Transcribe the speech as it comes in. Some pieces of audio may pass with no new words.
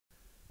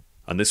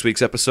On this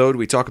week's episode,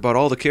 we talk about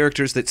all the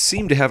characters that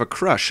seem to have a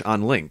crush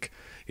on Link.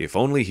 If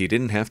only he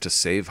didn't have to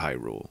save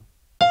Hyrule.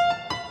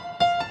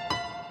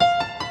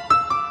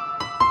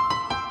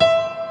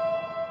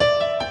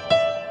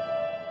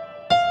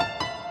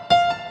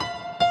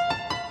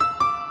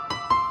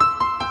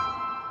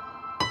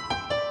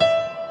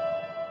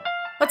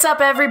 What's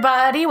up,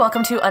 everybody?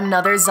 Welcome to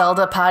another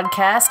Zelda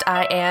podcast.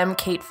 I am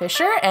Kate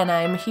Fischer, and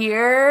I'm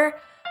here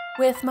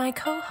with my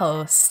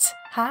co-host.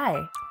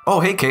 Hi. Oh,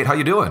 hey, Kate. How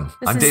you doing?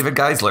 I'm David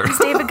Geisler. He's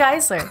David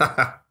Geisler.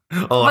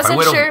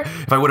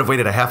 If I would have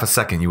waited a half a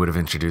second, you would have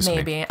introduced me.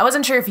 Maybe. I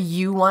wasn't sure if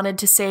you wanted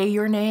to say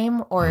your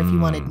name or if you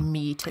wanted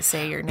me to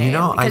say your name.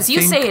 Because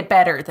you say it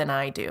better than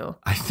I do.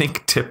 I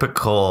think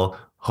typical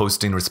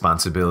hosting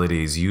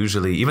responsibilities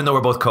usually, even though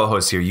we're both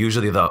co-hosts here,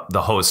 usually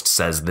the host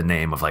says the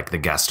name of like the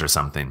guest or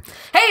something.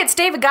 Hey, it's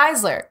David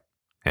Geisler.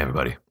 Hey,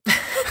 everybody.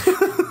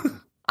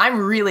 I'm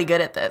really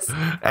good at this.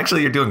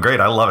 Actually, you're doing great.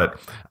 I love it.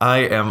 I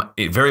am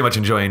very much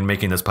enjoying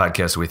making this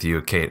podcast with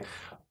you, Kate.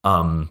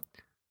 What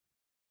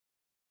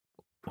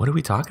are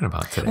we talking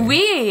about today?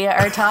 We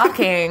are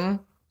talking,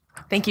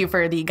 thank you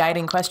for the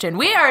guiding question.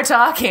 We are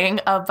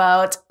talking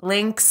about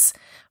Link's,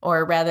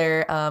 or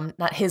rather,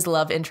 not his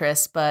love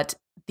interest, but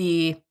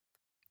the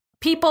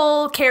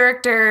people,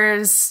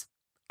 characters,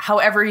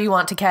 however you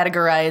want to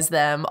categorize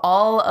them,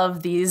 all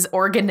of these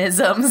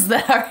organisms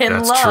that are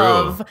in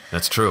love. True.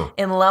 That's true.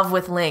 In love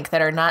with Link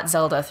that are not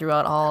Zelda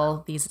throughout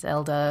all these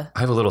Zelda I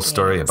have a little games.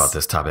 Story about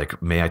this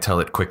topic. May I tell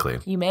it quickly?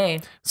 You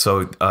may.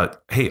 So,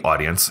 hey,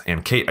 audience,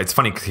 and Kate, it's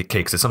funny, Kate,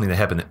 because it's something that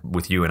happened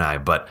with you and I,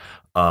 but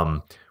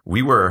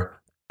we were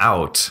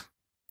out,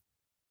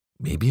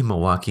 maybe in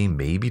Milwaukee,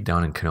 maybe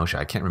down in Kenosha.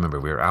 I can't remember.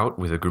 We were out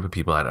with a group of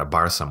people at a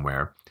bar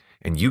somewhere,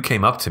 and you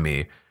came up to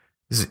me.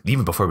 This is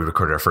even before we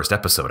recorded our first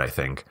episode, I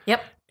think.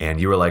 Yep. And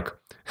you were like,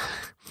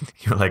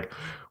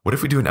 what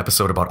if we do an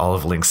episode about all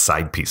of Link's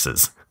side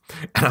pieces?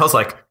 And I was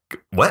like,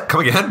 what?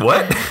 Come again?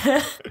 What?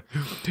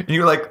 And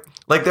you were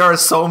like there are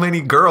so many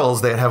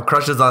girls that have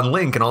crushes on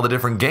Link in all the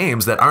different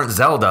games that aren't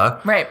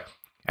Zelda. Right.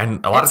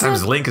 And a lot of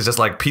times Link is just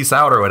like, peace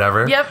out or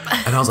whatever. Yep.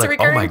 And I was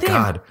like, oh my theme.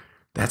 God,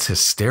 that's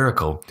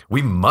hysterical.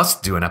 We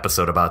must do an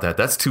episode about that.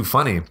 That's too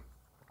funny.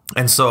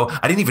 And so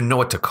I didn't even know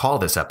what to call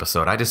this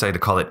episode. I decided to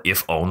call it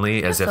If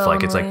Only, as if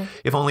like it's like,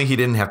 if only he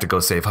didn't have to go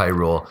save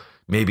Hyrule,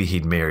 maybe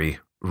he'd marry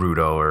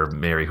Rudo or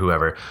marry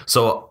whoever.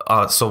 So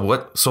I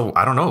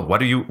don't know.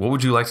 What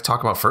would you like to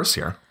talk about first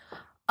here?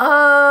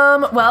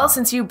 Well,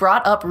 since you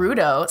brought up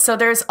Rudo, so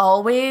there's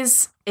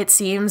always, it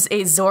seems,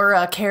 a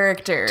Zora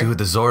character. Dude,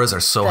 the Zoras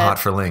are so hot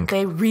for Link.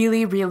 They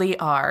really, really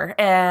are.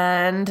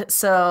 And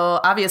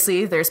so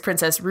obviously there's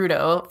Princess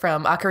Rudo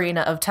from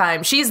Ocarina of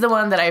Time. She's the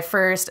one that I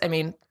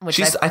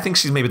think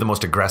she's maybe the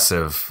most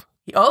aggressive.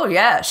 Oh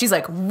yeah. She's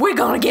like, we're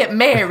gonna get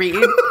married.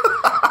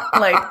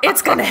 Like,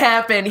 it's gonna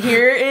happen.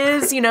 Here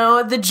is,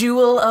 the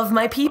jewel of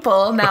my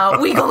people. Now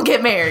we gonna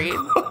get married.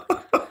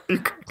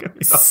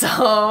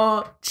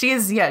 So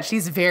she's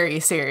very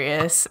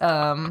serious.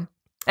 And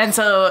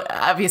so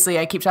obviously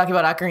I keep talking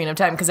about Ocarina of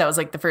Time because that was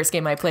like the first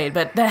game I played,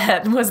 but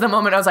that was the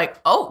moment I was like,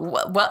 oh,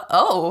 what?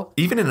 Oh,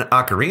 even in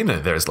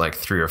Ocarina, there's like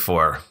 3 or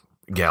 4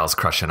 gals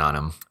crushing on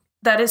him.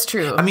 That is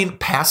true. I mean,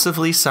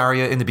 passively,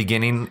 Saria in the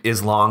beginning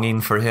is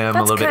longing for him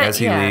a little bit as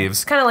he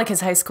leaves. Kind of like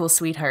his high school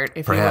sweetheart,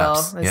 if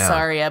Perhaps, you will, is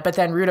Saria. But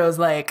then Rudo's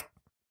like,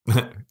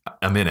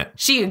 I'm in it.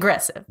 She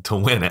aggressive. To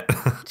win it.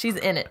 She's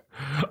in it.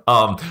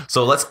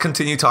 So let's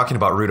continue talking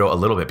about Rudo a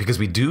little bit because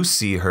we do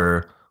see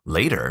her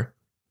later.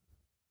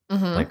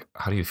 Mm-hmm. Like,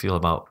 how do you feel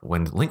about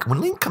when Link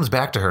comes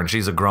back to her and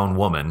she's a grown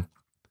woman?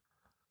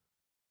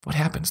 What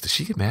happens? Does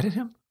she get mad at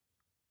him?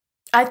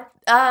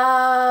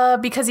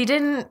 Because he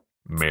didn't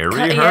marry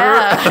her.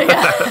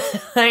 Yeah.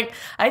 Like,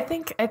 I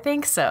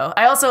think so.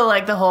 I also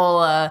like the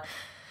whole.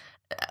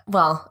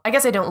 Well, I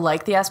guess I don't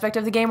like the aspect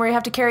of the game where you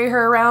have to carry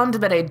her around,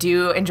 but I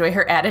do enjoy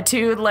her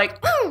attitude.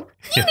 Like, you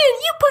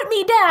put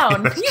me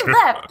down. You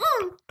left.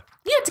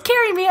 You had to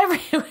carry me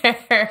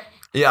everywhere.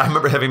 Yeah, I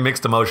remember having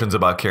mixed emotions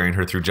about carrying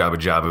her through Jabu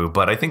Jabu,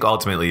 but I think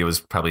ultimately it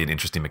was probably an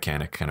interesting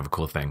mechanic, kind of a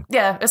cool thing.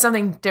 Yeah, it's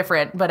something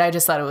different, but I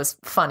just thought it was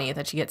funny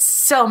that she gets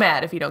so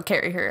mad if you don't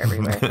carry her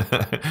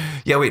everywhere.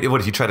 Yeah, wait,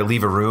 what if you try to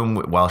leave a room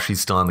while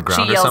she's still on the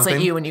ground or something? She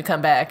yells at you when you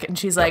come back, and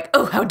she's like,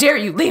 oh, how dare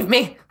you leave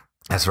me?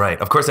 That's right.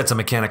 Of course, that's a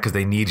mechanic because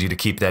they need you to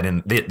keep that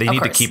in. They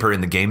need to keep her in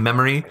the game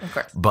memory. Of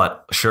course.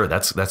 But sure,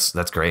 that's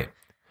great.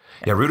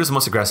 Yeah, Rudo's the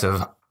most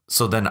aggressive.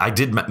 So then I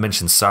did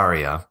mention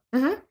Saria.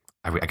 Mm-hmm.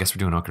 I guess we're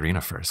doing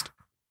Ocarina first.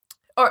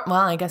 Well,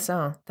 I guess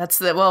so.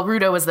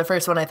 Rudo was the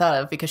first one I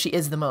thought of because she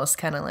is the most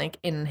kind of like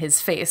in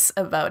his face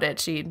about it.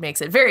 She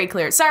makes it very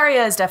clear.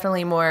 Saria is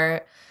definitely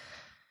more,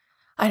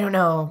 I don't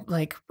know,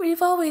 like,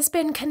 we've always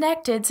been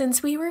connected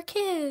since we were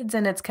kids,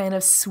 and it's kind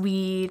of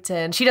sweet,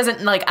 and she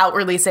doesn't like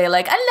outwardly say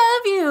like,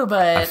 I love you,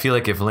 but I feel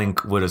like if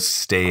Link would have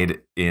stayed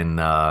in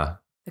the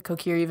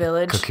Kokiri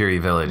Village.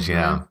 Mm-hmm.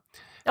 Yeah.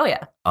 Oh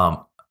yeah.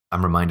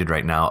 I'm reminded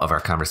right now of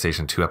our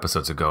conversation 2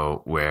 episodes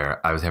ago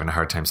where I was having a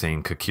hard time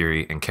saying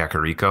Kokiri and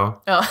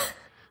Kakariko. Oh.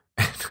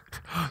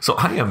 So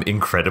I am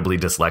incredibly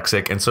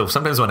dyslexic. And so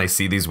sometimes when I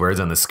see these words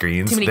on the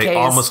screens, they Ks.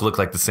 almost look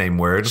like the same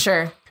word.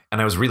 Sure.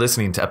 And I was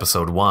re-listening to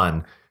episode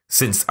 1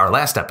 since our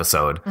last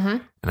episode.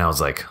 And I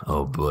was like,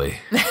 oh boy.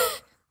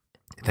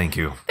 Thank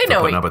you. They for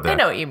know putting up with that. They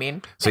know what you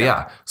mean. So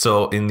yeah.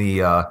 So in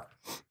the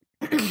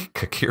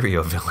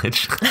Kakirio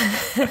village,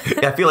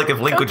 I feel like if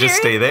Link would just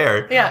stay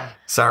there,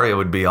 Saria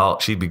would be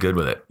she'd be good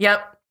with it.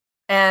 Yep.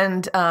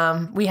 And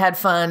we had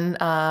fun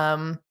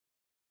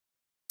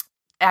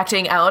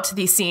acting out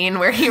the scene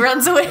where he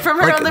runs away from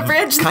her on the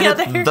bridge.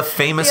 The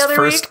famous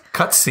first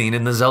cutscene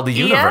in the Zelda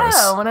universe.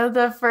 Yeah, one of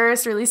the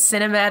first really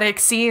cinematic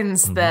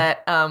scenes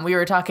that we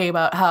were talking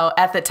about, how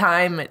at the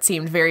time it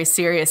seemed very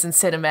serious and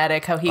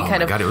cinematic, how he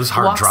it was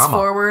hard walks drama.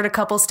 Forward a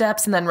couple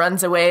steps and then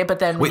runs away, but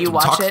then you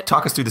watch it.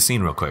 Talk us through the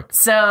scene real quick.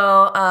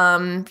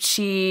 So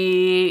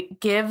she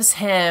gives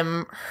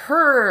him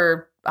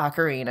her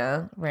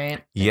ocarina,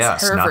 right?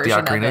 Yes, not the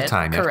Ocarina of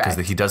Time, correct?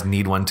 Because he does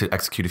need one to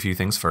execute a few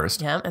things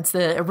first. Yeah, it's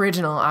the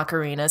original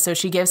ocarina. So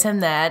she gives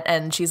him that,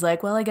 and she's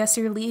like, well, I guess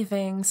you're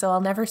leaving, so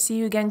I'll never see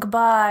you again.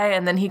 Goodbye.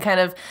 And then he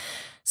kind of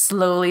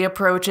slowly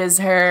approaches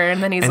her,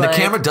 and then he's and like... the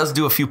camera does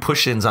do a few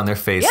push-ins on their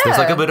face. Yeah. There's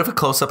like a bit of a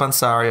close-up on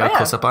Saria, a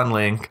close-up on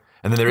Link.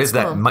 And then there is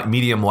that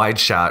medium-wide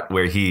shot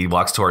where he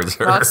walks towards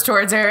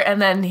her. And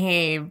then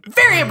he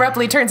very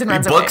abruptly turns and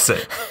runs away. He books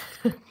it.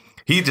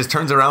 He just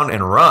turns around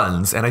and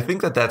runs, and I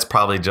think that that's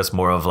probably just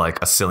more of like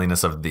a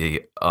silliness of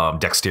the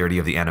dexterity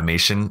of the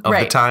animation of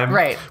the time.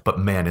 Right. But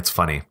man, it's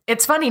funny.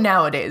 It's funny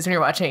nowadays when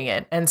you're watching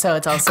it, and so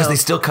it's also because they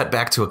still cut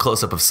back to a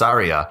close up of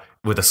Saria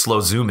with a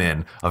slow zoom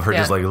in of her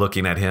just like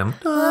looking at him.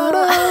 But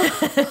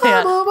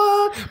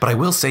I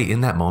will say,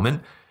 in that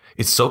moment,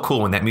 it's so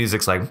cool when that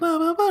music's like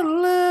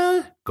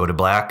go to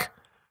black.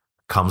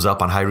 Comes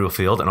up on Hyrule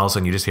Field, and all of a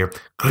sudden you just hear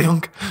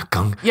clunk,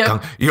 gong, gong.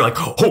 You're like,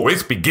 oh,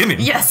 it's beginning.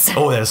 Yes.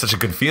 Oh, that's such a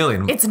good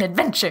feeling. It's an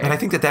adventure. And I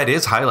think that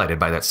is highlighted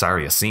by that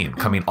Saria scene,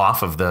 coming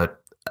off of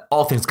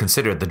all things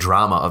considered, the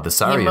drama of the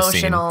Saria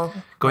scene.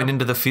 Going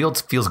into the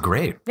fields feels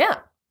great. Yeah.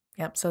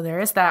 Yep. So there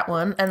is that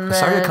one. And then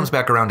Saria comes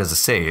back around as a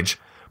sage,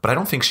 but I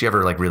don't think she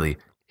ever like really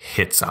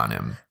hits on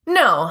him.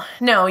 No.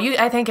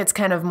 I think it's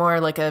kind of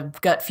more like a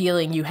gut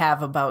feeling you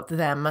have about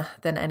them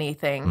than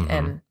anything.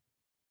 And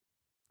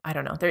I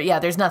don't know.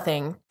 There's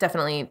nothing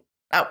definitely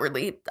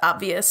outwardly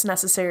obvious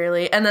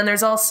necessarily. And then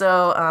there's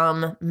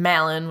also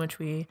Malin, which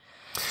we...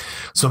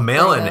 So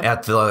Malin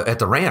at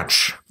the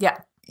ranch. Yeah.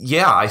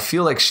 Yeah, I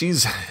feel like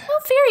she's... Well,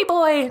 Fairy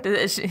Boy.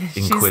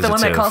 She's the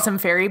one that calls him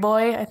Fairy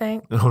Boy, I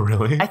think. Oh,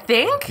 really? I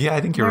think. Yeah,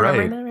 I think you're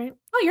right. That right.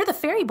 Oh, you're the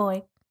Fairy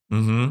Boy.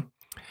 Mm-hmm.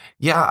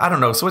 Yeah, I don't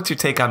know. So what's your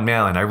take on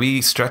Malin? Are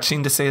we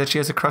stretching to say that she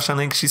has a crush on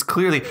Link? She's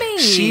clearly...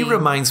 Maybe. She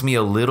reminds me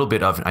a little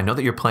bit of... I know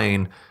that you're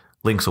playing...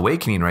 Link's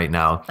Awakening right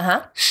now,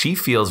 she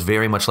feels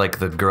very much like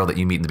the girl that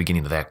you meet in the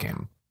beginning of that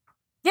game.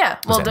 Yeah,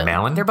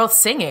 Malin? They're both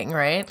singing,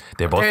 right?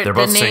 They're both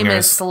singers. The name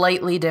is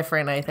slightly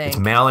different, I think.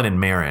 It's Malin and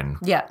Marin.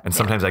 Yeah, and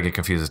sometimes I get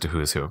confused as to who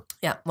is who.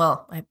 Yeah,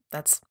 well,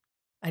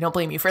 I don't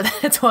blame you for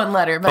that. It's one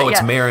letter, but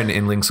it's Marin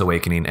in Link's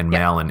Awakening and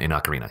Malin in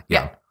Ocarina.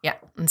 Yeah.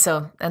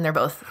 And they're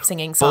both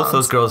singing songs. Both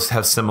those girls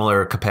have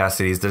similar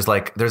capacities. There's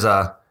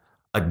a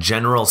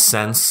general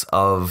sense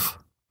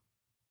of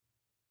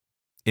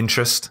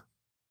interest.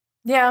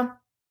 Yeah.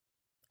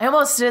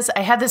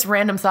 I had this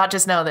random thought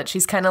just now that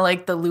she's kind of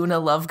like the Luna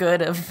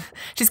Lovegood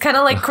she's kind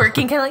of like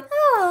quirky, kind of like,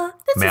 oh,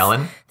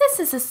 this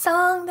is a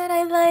song that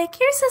I like.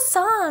 Here's a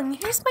song.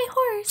 Here's my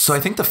horse. So I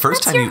think the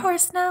first time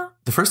horse now.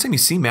 The first time you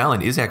see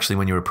Malin is actually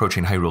when you're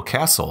approaching Hyrule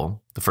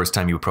Castle. The first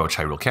time you approach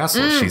Hyrule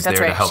Castle, she's there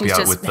to help you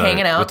out with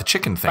the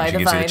chicken thing. She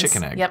gives you the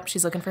chicken egg. Yep,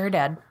 she's looking for her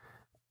dad.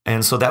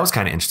 And so that was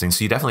kind of interesting.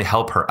 So you definitely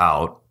help her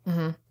out.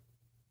 Mm-hmm.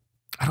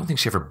 I don't think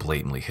she ever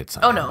blatantly hits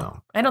on him. Oh, no.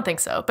 Though. I don't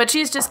think so. But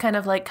she's just kind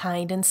of like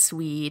kind and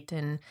sweet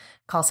and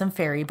calls him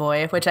Fairy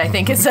Boy, which I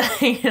think is, I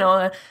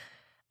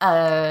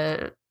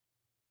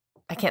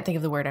can't think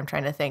of the word I'm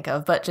trying to think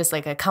of, but just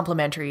like a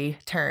complimentary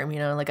term,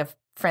 like a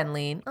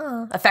friendly,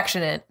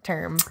 affectionate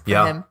term for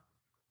him.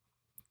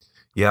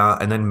 Yeah.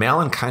 And then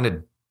Malin kind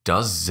of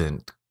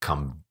doesn't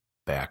come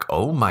back.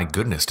 Oh, my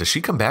goodness. Does she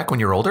come back when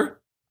you're older?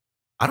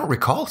 I don't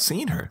recall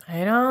seeing her.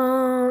 I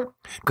don't.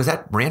 Because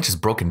that ranch is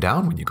broken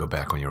down when you go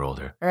back when you're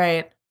older.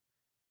 Right.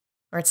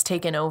 Or it's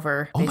taken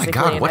over. Oh my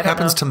God, what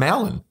happens to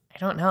Malin? I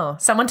don't know.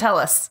 Someone tell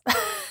us.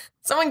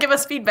 Someone give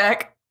us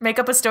feedback. Make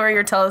up a story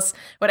or tell us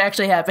what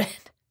actually happened.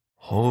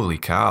 Holy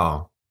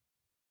cow.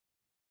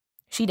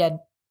 She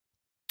dead.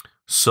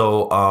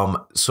 So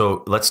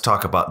let's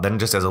talk about, then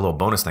just as a little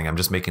bonus thing, I'm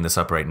just making this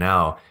up right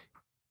now.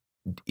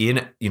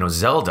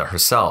 Zelda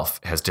herself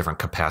has different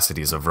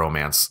capacities of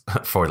romance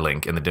for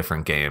Link in the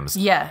different games.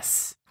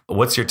 Yes.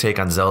 What's your take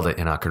on Zelda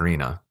in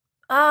Ocarina?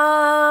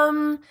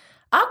 Ocarina,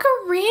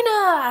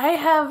 I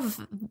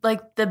have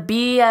like the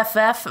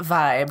BFF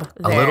vibe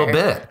there. A little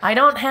bit. I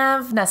don't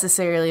have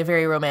necessarily a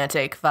very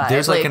romantic vibe.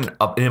 There's like an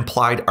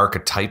implied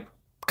archetype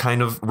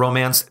kind of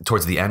romance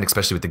towards the end,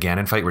 especially with the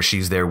Ganon fight where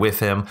she's there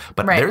with him.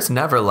 But there's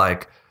never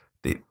like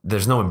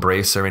there's no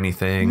embrace or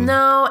anything.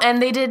 No,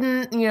 and they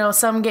didn't,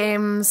 some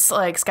games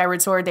like Skyward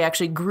Sword, they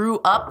actually grew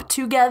up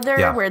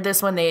together, where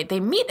this one, they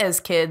meet as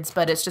kids,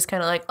 but it's just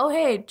kind of like, oh,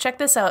 hey, check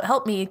this out,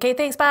 help me, okay,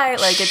 thanks, bye.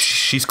 Like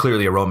She's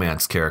clearly a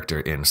romance character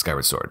in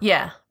Skyward Sword.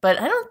 Yeah,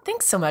 but I don't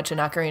think so much in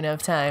Ocarina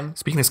of Time.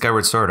 Speaking of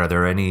Skyward Sword, are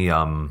there any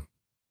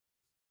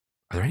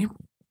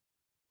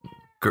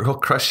girl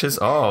crushes?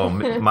 Oh,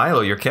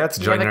 Milo, your cat's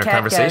joining our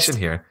conversation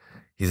here.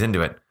 He's into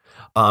it.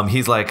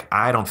 He's like,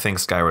 I don't think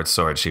Skyward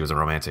Sword, she was a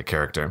romantic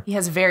character. He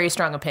has very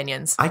strong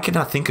opinions. I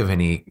cannot think of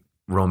any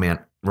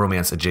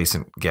romance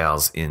adjacent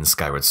gals in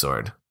Skyward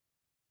Sword.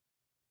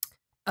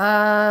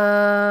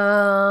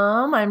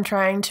 I'm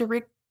trying to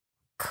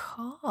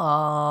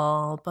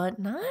recall, but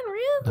not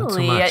really. Not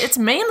so much. It's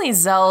mainly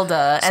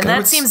Zelda, and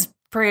that seems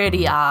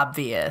pretty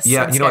obvious.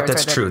 Yeah, you know what?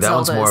 That's true. That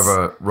Zelda's... one's more of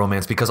a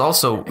romance because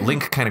also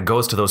Link kind of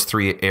goes to those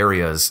 3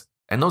 areas,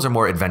 and those are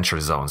more adventure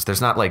zones.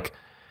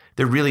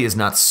 There really is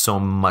not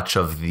so much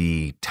of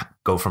the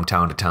go from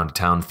town to town to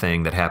town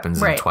thing that happens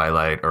in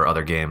Twilight or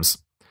other games.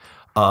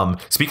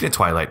 Speaking of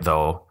Twilight,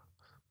 though,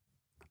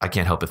 I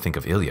can't help but think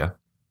of Ilya.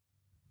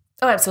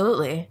 Oh,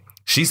 absolutely.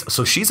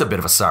 She's a bit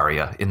of a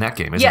Saria in that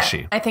game, isn't she?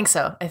 Yeah, I think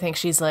so. I think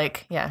she's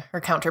like,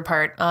 her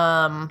counterpart,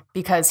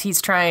 because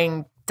he's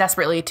trying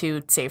desperately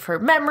to save her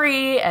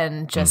memory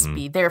and just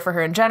be there for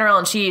her in general.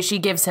 And she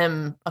gives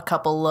him a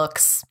couple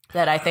looks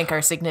that I think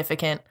are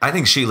significant. I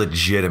think she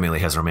legitimately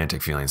has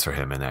romantic feelings for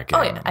him in that game.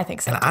 Oh, yeah, I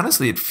think so. And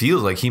honestly, it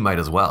feels like he might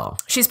as well.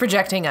 She's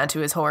projecting onto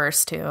his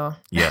horse, too.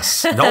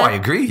 Yes. No, I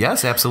agree.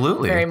 Yes,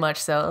 absolutely. Very much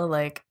so.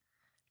 Like,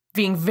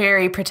 being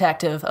very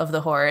protective of the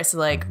horse.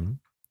 Like,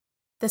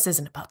 this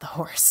isn't about the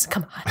horse.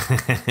 Come on.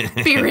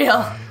 Be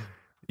real.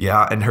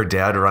 Yeah, and her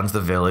dad runs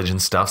the village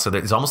and stuff. So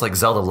it's almost like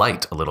Zelda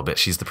Light a little bit.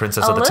 She's the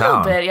princess of the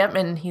town. A little bit, yep.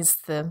 And he's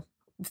the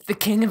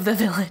king of the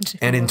village.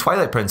 And in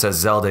Twilight Princess,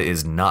 Zelda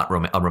is not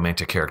a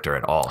romantic character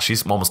at all.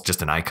 She's almost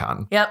just an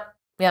icon. Yep.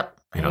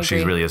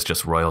 She really is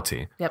just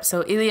royalty. Yep.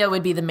 So Ilya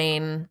would be the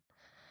main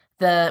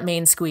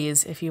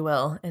squeeze, if you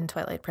will, in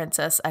Twilight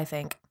Princess, I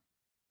think.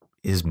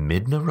 Is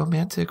Midna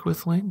romantic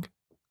with Link?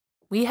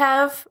 We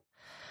have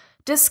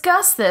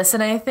discussed this,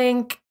 and I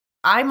think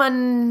I'm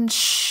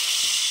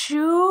unsure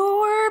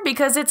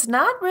because it's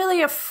not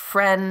really a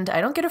friend. I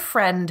don't get a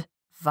friend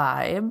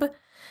vibe.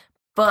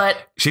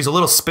 But she's a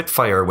little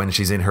Spitfire when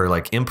she's in her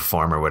like imp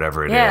form or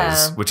whatever it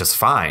is, which is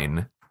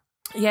fine.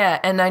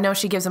 Yeah, and I know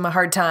she gives him a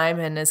hard time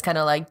and is kind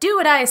of like, do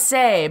what I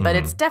say, but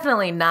it's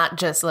definitely not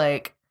just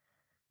like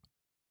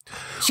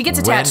she gets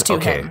attached to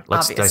him.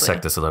 Let's obviously.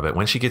 dissect this a little bit.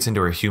 When she gets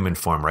into her human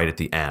form right at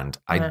the end,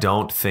 I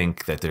don't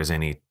think that there's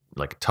any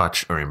like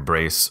touch or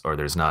embrace, or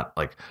there's not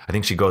like I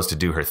think she goes to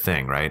do her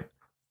thing, right?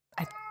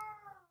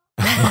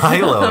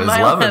 Milo is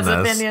loving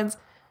this. Opinions.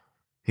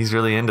 He's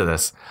really into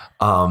this.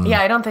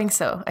 I don't think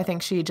so. I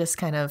think she just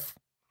kind of...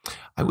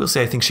 I will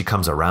say I think she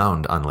comes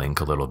around on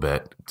Link a little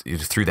bit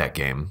through that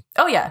game.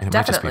 Oh, yeah, and it definitely.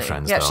 might just be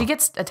friends, though. she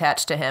gets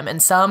attached to him in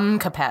some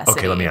capacity.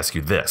 Okay, let me ask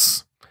you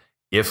this.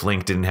 If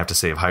Link didn't have to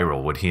save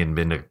Hyrule, would he and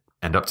Binda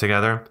end up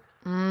together?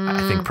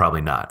 I think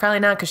probably not. Probably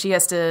not, because she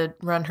has to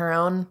run her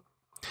own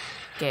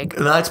gig.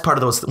 That's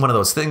part of one of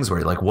those things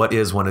where like, what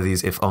is one of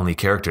these if only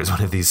characters,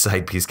 one of these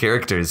side piece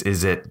characters?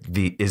 Is it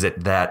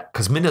that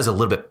because Minda's a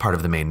little bit part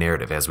of the main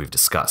narrative as we've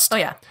discussed. Oh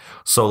yeah.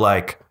 So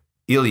like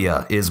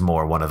Ilya is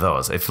more one of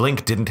those. If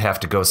Link didn't have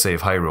to go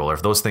save Hyrule, or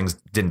if those things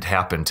didn't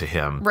happen to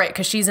him, right?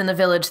 Because she's in the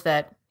village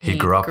that he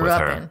grew up with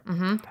her. In.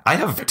 Mm-hmm. I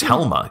have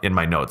Telma in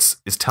my notes.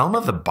 Is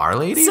Telma the bar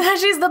lady?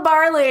 She's the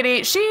bar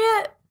lady.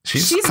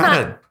 She's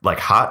kind of like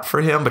hot for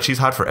him, but she's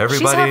hot for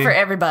everybody. She's hot for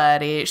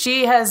everybody.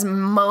 She has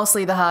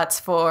mostly the hots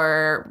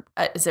for,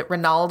 is it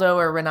Ronaldo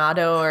or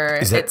Renato? Or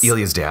is that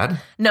Ilya's dad?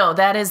 No,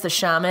 that is the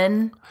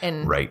shaman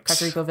in right.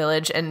 Kakariko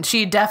Village. And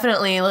she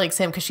definitely likes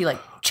him because she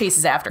like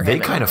chases after him. They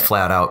kind of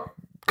flat out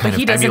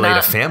emulate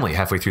a family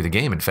halfway through the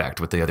game, in fact,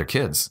 with the other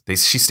kids.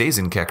 She stays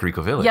in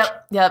Kakariko Village.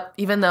 Yep.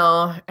 Even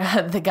though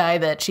the guy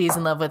that she's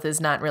in love with is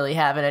not really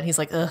having it. He's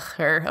like, ugh,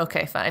 her.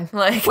 Okay, fine.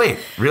 Like, wait,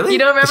 really? You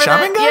don't remember the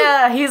shaman that? Guy?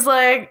 Yeah, he's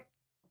like,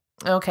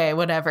 okay,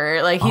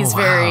 whatever. Like, he's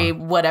very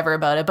whatever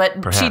about it.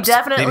 But perhaps. She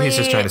definitely... Maybe he's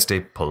just trying to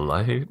stay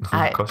polite.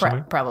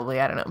 Probably,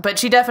 I don't know. But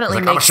she definitely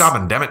makes... I'm a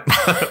shaman, damn it.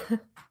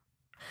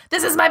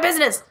 This is my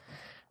business.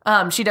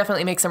 She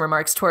definitely makes some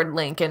remarks toward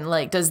Link and,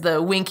 like, does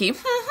the winky...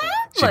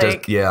 She does,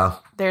 yeah.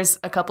 There's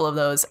a couple of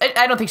those.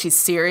 I don't think she's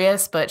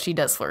serious, but she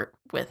does flirt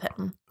with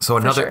him. So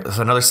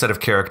another set of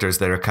characters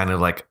that are kind of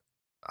like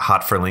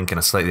hot for Link in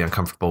a slightly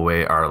uncomfortable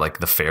way are like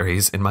the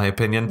fairies, in my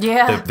opinion.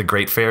 Yeah. The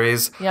great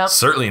fairies. Yep.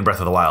 Certainly in Breath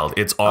of the Wild,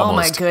 it's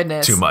almost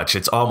too much.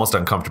 It's almost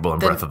uncomfortable in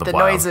Breath of the Wild.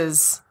 The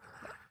noises.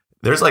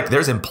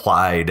 There's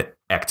implied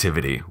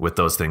activity with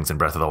those things in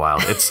Breath of the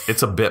Wild.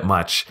 It's a bit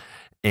much.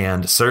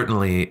 And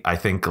certainly, I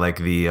think like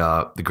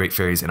the great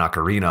fairies in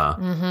Ocarina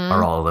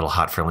are all a little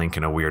hot for Link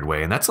in a weird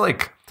way. And that's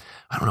like,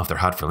 I don't know if they're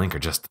hot for Link or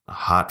just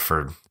hot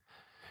for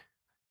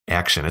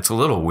action. It's a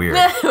little weird.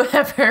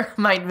 Whoever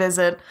might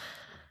visit,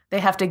 they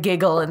have to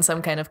giggle in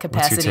some kind of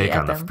capacity. What's your take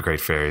on the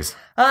great fairies?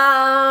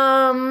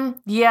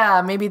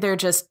 Yeah, maybe they're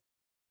just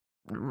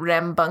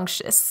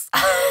rambunctious.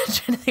 I'm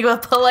trying to think of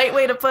a polite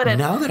way to put it.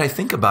 Now that I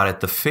think about it,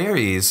 the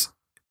fairies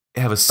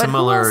have a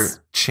similar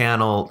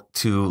channel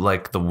to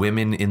like the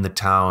women in the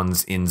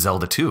towns in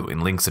Zelda 2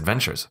 in Link's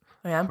Adventures.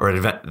 Yeah. Or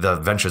the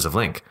Adventures of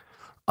Link.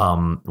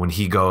 When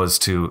he goes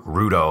to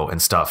Rudo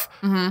and stuff,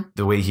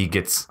 the way he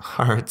gets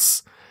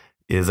hearts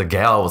is a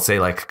gal will say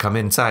like, come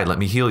inside, let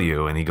me heal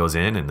you. And he goes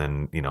in and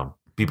then,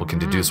 people can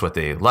deduce what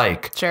they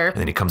like. Sure. And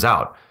then he comes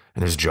out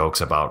and there's jokes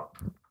about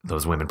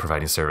those women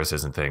providing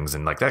services and things.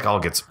 And like that all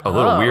gets a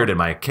little weird in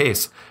my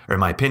case or in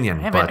my opinion.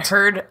 I haven't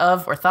heard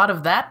of or thought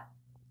of that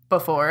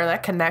before,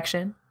 that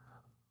connection.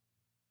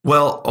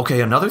 Well,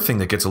 okay, another thing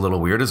that gets a little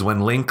weird is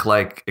when Link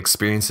like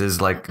experiences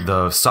like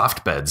the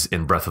soft beds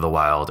in Breath of the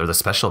Wild or the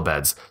special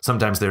beds.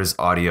 Sometimes there's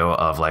audio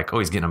of like, oh,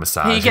 he's getting a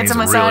massage. He gets and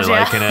a he's massage, really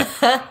yeah. liking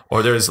it.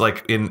 Or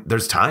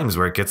there's times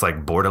where it gets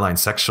like borderline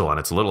sexual and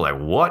it's a little like,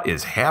 what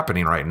is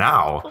happening right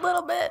now? A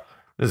little bit.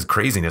 This is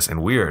craziness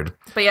and weird.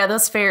 But yeah,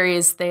 those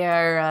fairies, they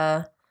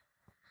are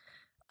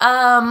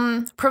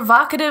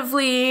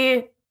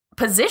provocatively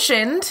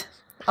positioned.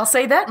 I'll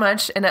say that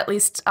much, in at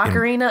least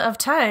Ocarina of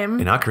Time.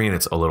 In Ocarina,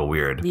 it's a little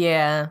weird.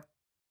 Yeah.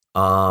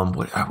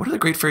 What are the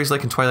great fairies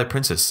like in Twilight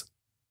Princess?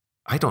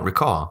 I don't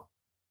recall.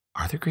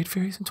 Are there great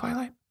fairies in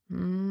Twilight? I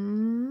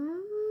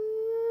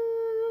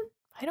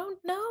don't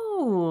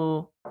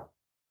know.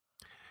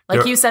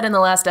 Like you said in the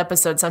last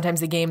episode, sometimes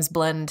the games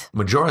blend.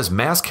 Majora's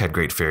Mask had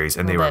great fairies,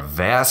 and they were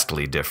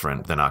vastly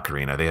different than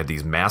Ocarina. They had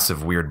these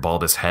massive, weird,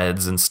 bulbous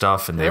heads and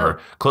stuff, and they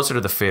were closer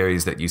to the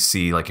fairies that you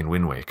see like in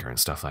Wind Waker and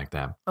stuff like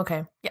that.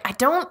 Okay. Yeah, I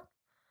don't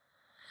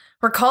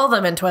recall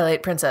them in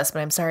Twilight Princess, but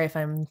I'm sorry if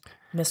I'm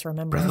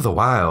misremembering. Breath of the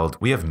Wild,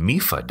 we have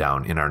Mipha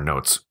down in our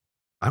notes.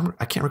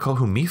 I can't recall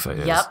who Mipha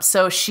is. Yep.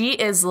 So she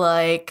is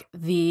like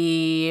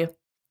the...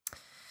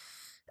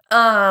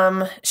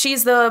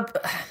 she's the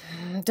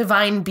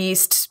divine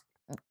beast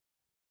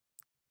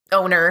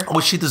owner. Oh,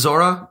 is she the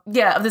Zora?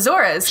 Yeah, of the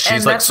Zoras.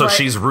 She's like, so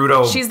she's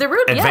Rudo. She's the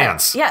Rudo.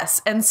 Advance.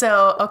 Yes. And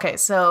so, okay,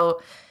 so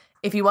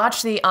if you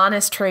watch the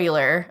honest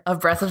trailer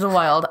of Breath of the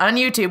Wild on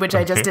YouTube, which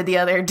I just did the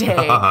other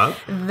day,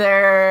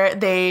 they're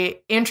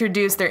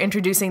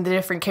introducing the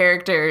different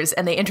characters,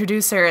 and they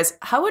introduce her as,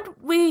 how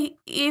would we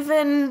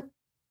even,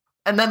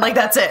 and then like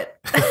that's it.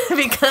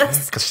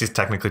 because she's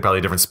technically probably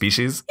a different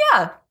species.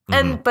 Yeah.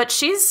 But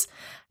she's,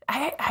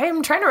 I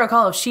am trying to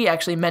recall if she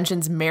actually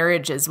mentions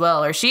marriage as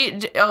well, or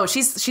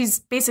she's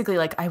basically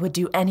like, I would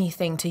do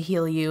anything to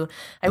heal you.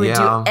 I would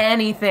do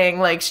anything.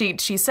 Like she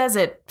says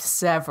it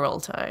several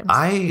times.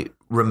 I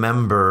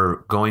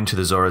remember going to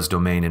the Zora's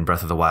domain in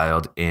Breath of the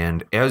Wild,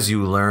 and as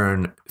you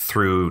learn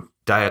through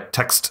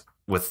text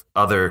with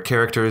other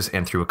characters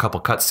and through a couple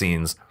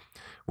cutscenes,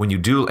 when you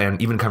do,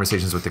 and even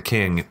conversations with the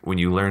king, when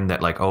you learn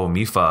that like, oh,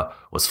 Mipha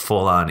was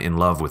full on in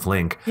love with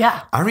Link.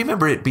 Yeah. I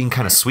remember it being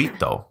kind of sweet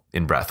though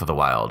in Breath of the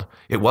Wild.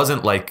 It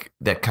wasn't like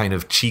that kind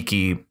of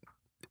cheeky,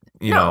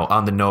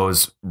 on the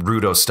nose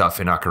Rudo stuff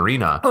in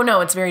Ocarina. Oh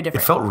no, it's very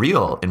different. It felt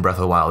real in Breath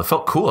of the Wild. It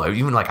felt cool. I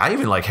even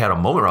had a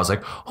moment where I was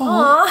like,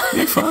 oh,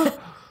 Mipha.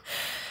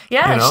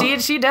 Yeah,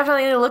 she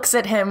definitely looks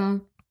at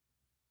him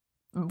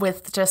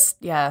with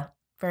just,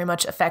 very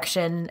much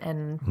affection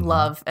and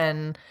love,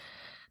 and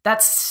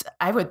that's,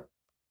 I would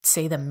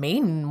say, the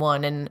main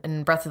one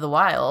in Breath of the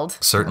Wild.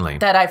 Certainly.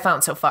 That I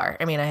found so far.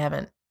 I mean, I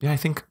haven't. Yeah, I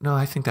think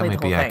that might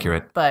be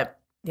accurate. But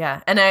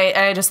yeah. And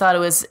I just thought it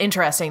was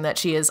interesting that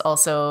she is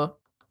also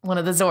one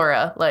of the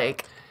Zora.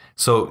 Like,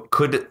 so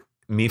could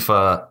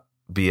Mipha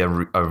be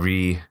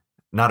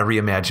not a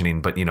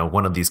reimagining, but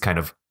one of these kind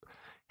of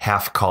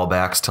half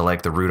callbacks to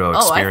like the Rudo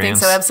experience? Oh, I think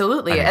so,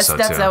 absolutely.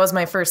 That was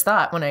my first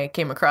thought when I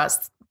came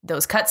across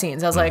those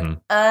cutscenes. I was like,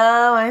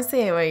 oh, I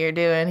see what you're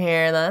doing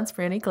here. That's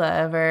pretty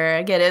clever.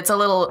 I get it. It's a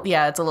little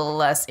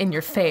less in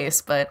your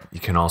face, but you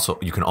can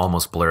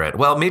almost blur it.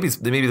 Well, maybe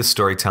the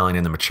storytelling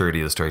and the maturity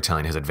of the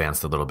storytelling has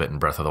advanced a little bit in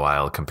Breath of the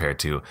Wild compared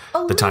to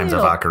the times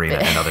of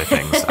Ocarina and other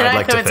things. I'd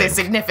like to think. I would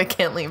say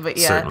significantly, but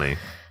yeah. Certainly.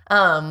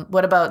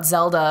 What about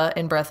Zelda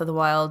in Breath of the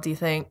Wild, do you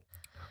think?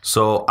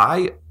 So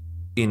I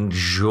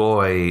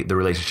enjoy the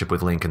relationship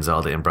with Link and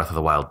Zelda in Breath of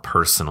the Wild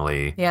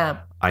personally.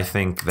 Yeah. I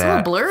think that it's a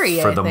little blurry,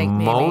 for the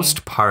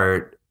most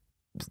part,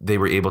 they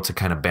were able to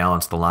kind of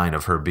balance the line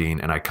of her being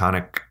an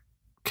iconic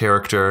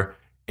character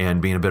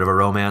and being a bit of a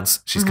romance.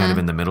 She's kind of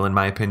in the middle, in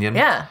my opinion.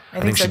 Yeah, I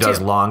think she does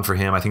long for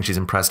him. I think she's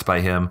impressed by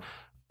him.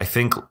 I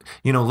think,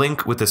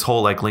 Link with this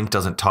whole like Link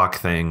doesn't talk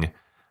thing,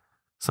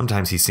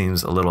 sometimes he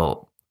seems a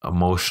little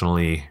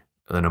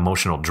an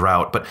emotional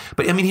drought. But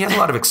I mean, he has a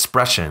lot of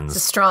expressions.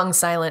 He's a strong,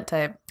 silent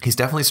type. He's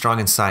definitely strong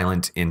and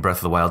silent in Breath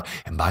of the Wild.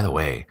 And by the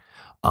way,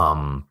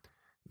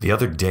 the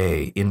other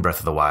day in Breath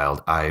of the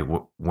Wild, I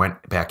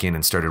went back in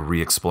and started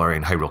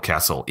re-exploring Hyrule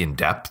Castle in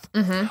depth.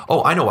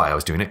 Oh, I know why I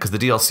was doing it, because the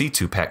DLC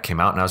 2-pack came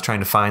out and I was trying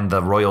to find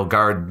the Royal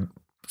Guard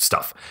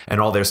stuff,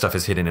 and all their stuff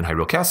is hidden in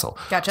Hyrule Castle.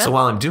 Gotcha. So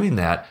while I'm doing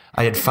that,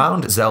 I had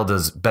found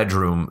Zelda's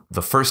bedroom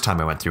the first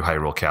time I went through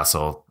Hyrule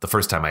Castle, the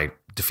first time I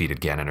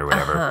defeated Ganon or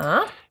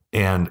whatever.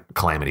 and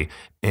Calamity.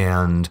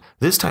 And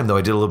this time, though,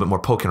 I did a little bit more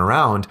poking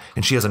around,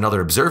 and she has another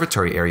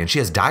observatory area, and she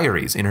has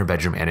diaries in her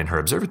bedroom and in her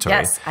observatory.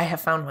 Yes, I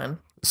have found one.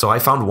 So I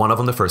found one of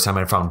them the first time,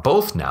 and I found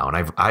both now.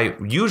 And I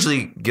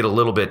usually get a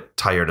little bit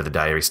tired of the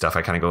diary stuff.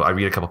 I kind of go, I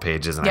read a couple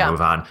pages and I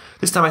move on.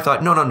 This time I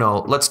thought,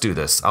 no, let's do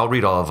this. I'll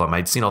read all of them.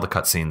 I'd seen all the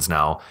cutscenes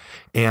now.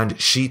 And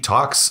she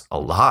talks a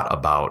lot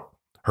about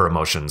her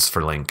emotions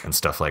for Link and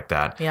stuff like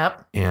that.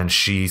 Yep. And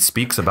she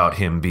speaks about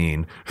him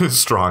being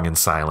strong and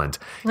silent.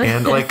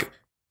 And like,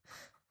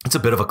 it's a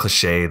bit of a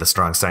cliche, the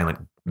strong,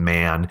 silent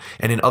man.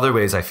 And in other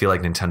ways, I feel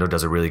like Nintendo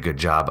does a really good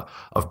job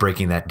of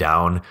breaking that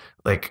down.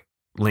 Like,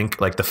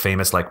 Link, like the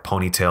famous like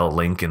ponytail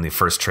Link in the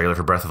first trailer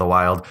for Breath of the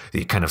Wild,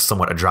 the kind of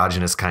somewhat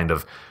androgynous kind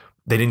of,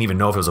 they didn't even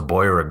know if it was a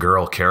boy or a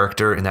girl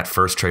character in that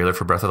first trailer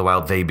for Breath of the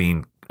Wild, they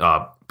being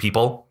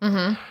people.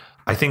 Mm-hmm.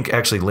 I think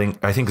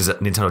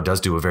Nintendo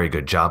does do a very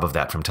good job of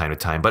that from time to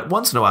time. But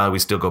once in a while, we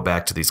still go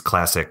back to these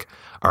classic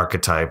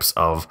archetypes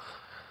of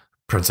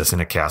princess in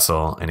a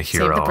castle and a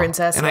hero. Save the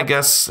princess. And I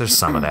guess there's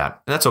some of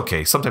that. And that's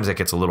okay. Sometimes that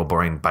gets a little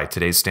boring by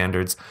today's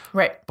standards.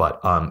 Right. But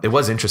it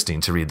was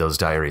interesting to read those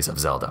diaries of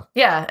Zelda.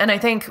 Yeah. And I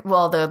think,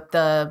 well,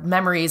 the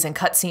memories and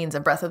cutscenes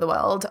of Breath of the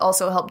Wild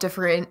also help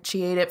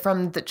differentiate it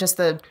from just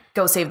the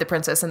go save the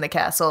princess in the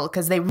castle,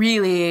 because they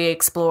really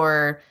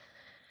explore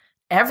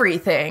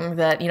everything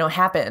that,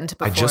 happened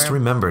before. I just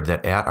remembered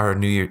that at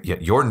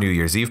your New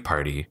Year's Eve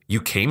party,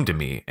 you came to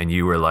me and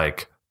you were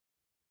like,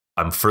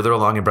 I'm further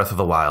along in Breath of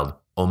the Wild.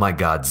 Oh my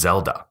God,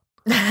 Zelda.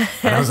 And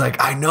I was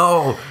like, I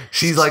know.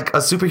 She's like a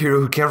superhero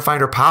who can't find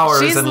her powers.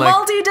 She's and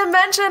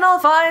multi-dimensional,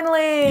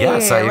 finally.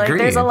 Yes, I agree.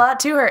 There's a lot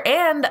to her.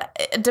 And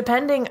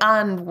depending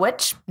on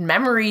which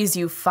memories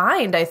you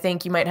find, I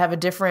think you might have a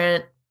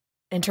different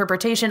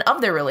interpretation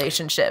of their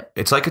relationship.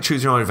 It's like a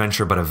choose your own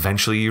adventure, but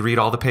eventually you read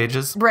all the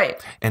pages. Right.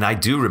 And I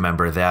do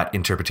remember that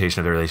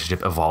interpretation of the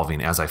relationship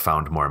evolving as I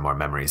found more and more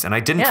memories. And I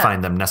didn't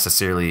find them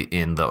necessarily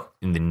in the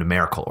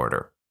numerical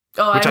order.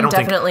 Oh, I'm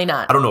definitely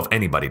not. I don't know if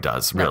anybody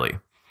does, really.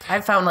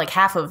 I've found like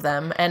half of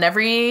them. And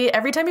every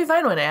time you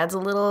find one, it adds a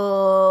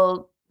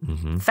little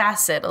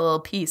facet, a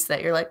little piece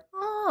that you're like,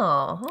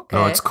 oh, okay.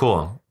 No, it's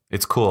cool.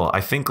 It's cool. I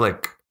think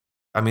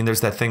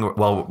there's that thing.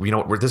 Well,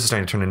 this is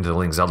starting to turn into the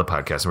Link Zelda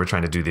podcast, and we're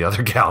trying to do the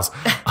other gals.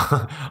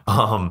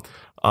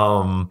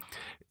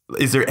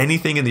 Is there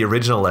anything in the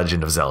original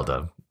Legend of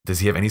Zelda? Does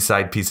he have any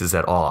side pieces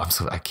at all? I'm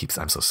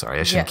so sorry.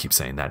 I shouldn't keep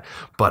saying that.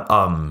 But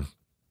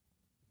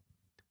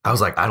I was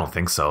like, I don't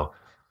think so.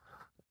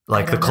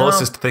 Like the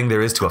closest thing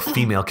there is to a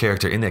female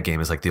character in that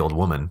game is like the old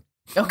woman.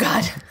 Oh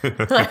God,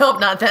 I hope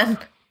not then.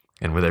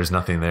 And where there's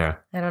nothing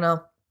there. I don't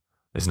know.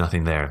 There's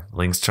nothing there.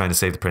 Link's trying to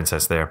save the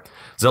princess there.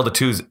 Zelda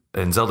 2's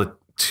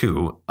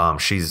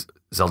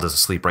Zelda's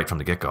asleep right from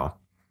the get-go.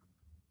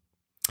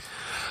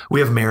 We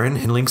have Marin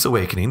in Link's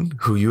Awakening,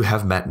 who you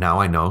have met now,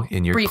 I know,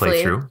 in your briefly,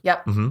 playthrough.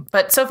 Yep. Mm-hmm.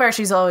 But so far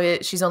she's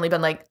only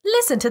been like,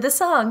 listen to the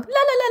song. La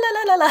la la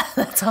la la la.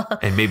 That's all.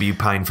 And maybe you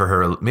pine for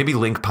her. Maybe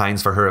Link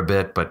pines for her a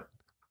bit, but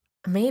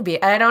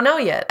maybe. I don't know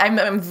yet.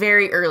 I'm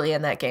very early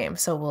in that game,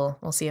 so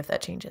we'll see if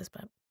that changes.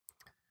 But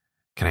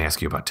can I ask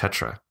you about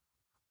Tetra?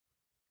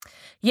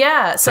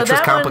 Yeah, so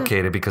Tetra's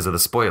complicated because of the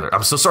spoiler.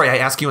 I'm so sorry. I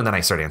ask you and then I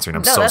start answering.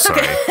 I'm so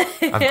sorry.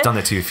 Okay. I've done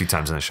that to you a few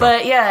times in the show.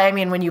 But yeah, I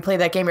mean, when you play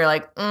that game, you're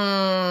like,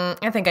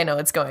 I think I know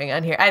what's going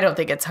on here. I don't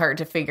think it's hard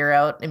to figure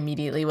out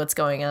immediately what's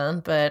going on,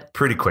 but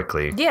pretty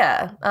quickly.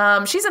 Yeah.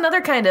 She's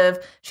another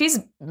she's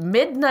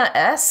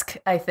Midna-esque,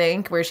 I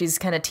think, where she's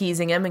kind of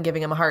teasing him and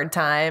giving him a hard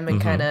time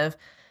and kind of.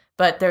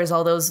 But there's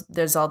all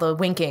the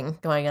winking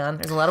going on.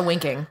 There's a lot of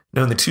winking.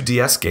 No, in the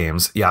 2DS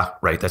games, yeah,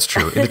 right, that's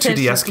true. In the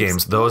 2DS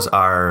games, those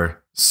are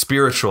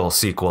spiritual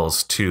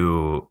sequels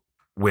to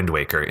Wind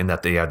Waker in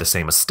that they have the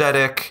same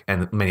aesthetic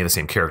and many of the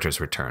same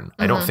characters return.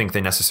 I don't think they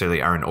necessarily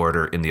are in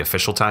order in the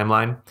official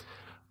timeline.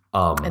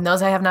 And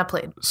those I have not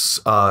played.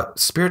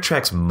 Spirit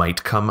Tracks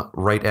might come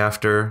right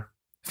after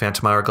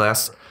Phantom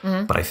Hourglass,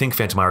 but I think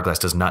Phantom Hourglass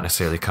does not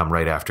necessarily come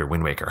right after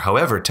Wind Waker.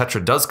 However,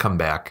 Tetra does come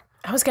back.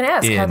 I was going to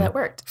ask how that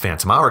worked.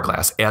 Phantom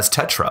Hourglass as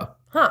Tetra.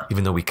 Huh.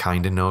 Even though we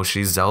kind of know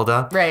she's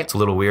Zelda. Right. It's a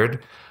little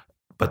weird.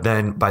 But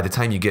then by the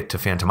time you get to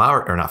not Phantom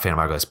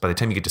Hourglass, by the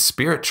time you get to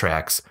Spirit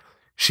Tracks,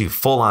 she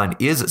full on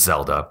is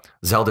Zelda.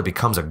 Zelda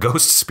becomes a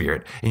ghost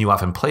spirit, and you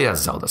often play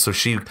as Zelda. So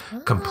she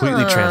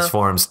completely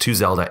transforms to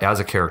Zelda as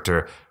a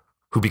character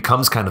who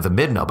becomes kind of the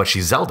Midna, but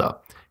she's Zelda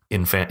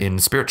in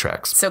Spirit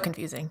Tracks. So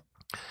confusing.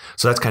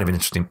 So that's kind of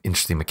an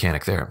interesting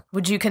mechanic there.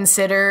 Would you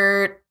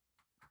consider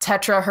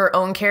Tetra her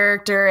own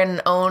character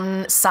and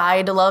own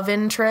side love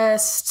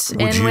interest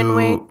in Wind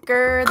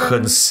Waker?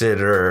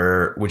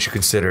 Would you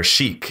consider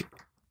Sheik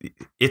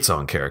its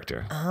own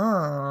character?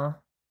 Oh.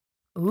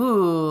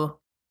 Ooh.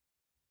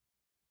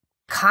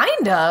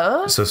 Kind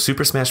of. So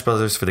Super Smash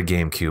Bros. For the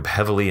GameCube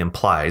heavily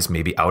implies,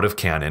 maybe out of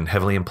canon,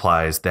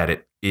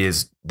 that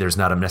there's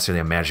not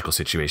necessarily a magical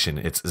situation.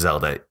 It's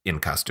Zelda in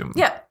costume.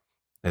 Yeah.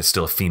 It's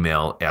still a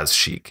female as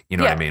Sheik. You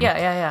know what I mean?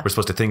 Yeah. We're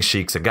supposed to think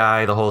Sheik's a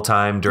guy the whole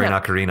time during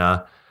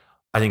Ocarina.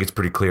 I think it's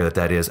pretty clear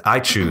that is. I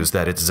choose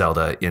that it's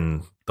Zelda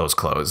in those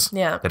clothes.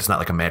 Yeah. That it's not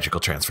like a magical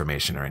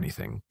transformation or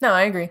anything. No,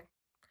 I agree.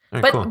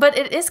 All right, cool. But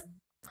it is,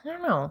 I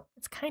don't know.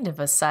 It's kind of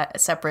a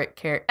separate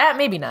character.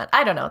 Maybe not.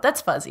 I don't know.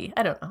 That's fuzzy.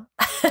 I don't know.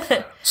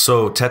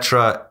 So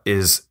Tetra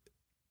is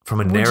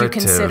from a narrative. Would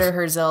you consider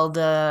her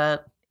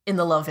Zelda in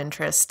the love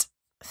interest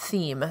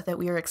theme that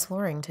we are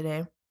exploring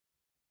today?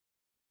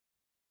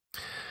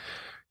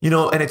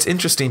 And it's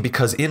interesting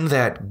because in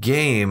that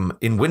game,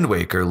 in Wind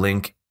Waker,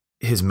 Link,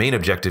 his main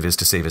objective is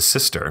to save his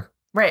sister.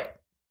 Right.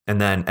 And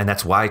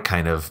that's why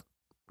kind of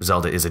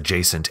Zelda is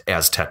adjacent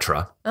as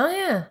Tetra. Oh,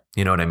 yeah.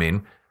 You know what I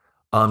mean?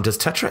 Does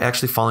Tetra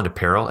actually fall into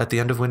peril at the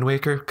end of Wind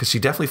Waker? Because she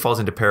definitely falls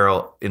into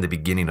peril in the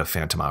beginning of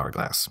Phantom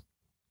Hourglass.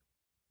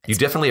 You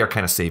definitely are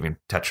kind of saving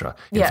Tetra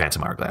in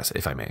Phantom Hourglass,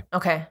 if I may.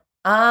 Okay.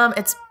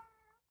 It's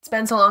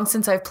been so long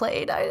since I've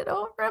played, I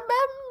don't remember.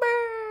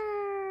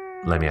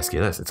 Let me ask you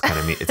this. It's kind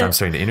of me. I'm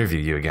starting to interview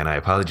you again. I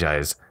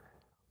apologize.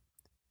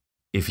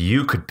 If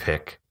you could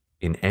pick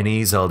in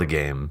any Zelda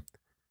game,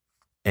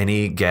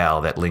 any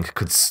gal that Link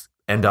could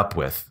end up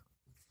with,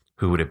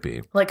 who would it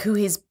be? Like who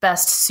he's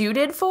best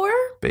suited for?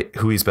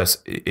 Who he's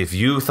best. If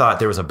you thought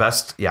there was a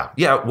best, yeah,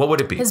 what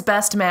would it be? His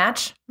best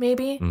match,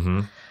 maybe?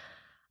 Mm-hmm.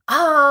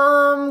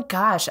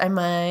 Gosh, I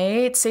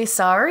might say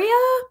Saria.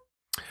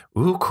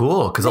 Ooh,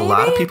 cool. Because a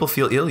lot of people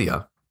feel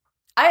Ilya.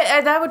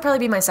 I that would probably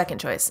be my second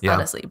choice,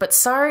 honestly. But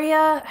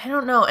Saria, I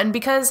don't know. And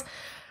because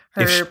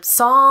her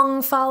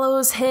song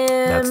follows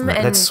him,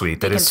 that's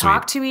sweet. That is sweet. They can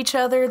talk to each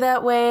other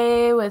that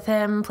way with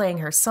him playing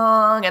her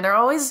song, and they're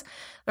always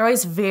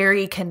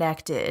very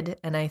connected.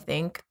 And I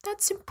think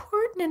that's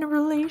important in a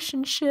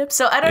relationship.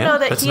 So I don't know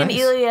that he and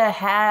Ilya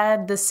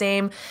had the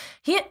same.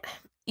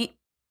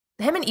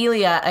 Him and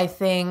Ilya, I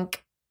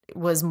think,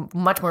 was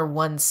much more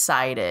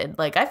one-sided.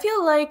 Like, I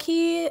feel like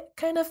he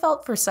kind of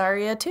felt for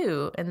Saria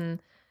too,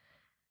 and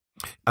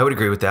I would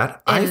agree with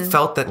that. I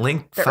felt that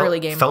Link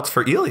felt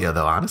for Ilya,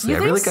 though. Honestly, I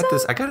really got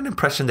this. I got an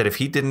impression that if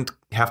he didn't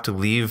have to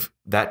leave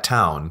that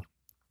town,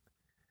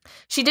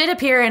 she did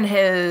appear in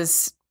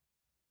his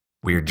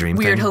weird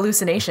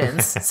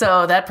hallucinations.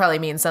 So that probably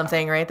means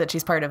something, right? That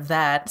she's part of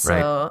that. So.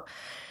 Right.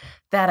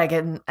 That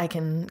I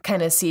can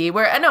kind of see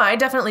where I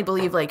definitely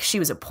believe like she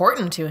was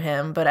important to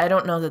him, but I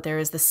don't know that there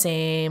is the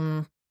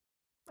same,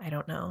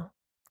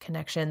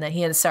 connection that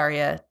he and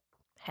Saria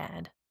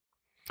had.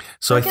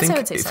 So I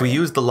think if we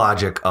use the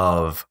logic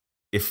of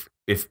if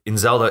in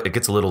Zelda it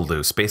gets a little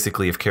loose,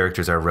 basically if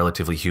characters are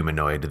relatively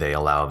humanoid, they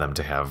allow them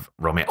to have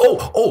romance.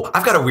 Oh,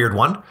 I've got a weird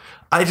one.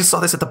 I just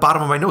saw this at the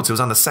bottom of my notes. It was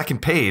on the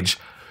second page.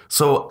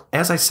 So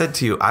as I said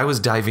to you, I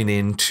was diving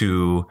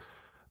into,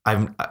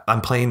 I'm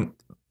playing.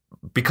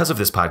 Because of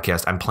this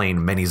podcast, I'm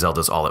playing many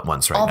Zeldas all at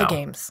once right now. All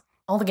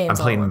the games. I'm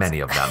playing many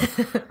of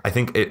them. I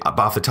think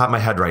off the top of my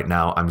head right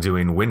now, I'm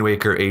doing Wind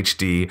Waker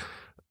HD,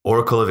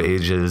 Oracle of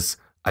Ages.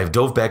 I've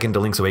dove back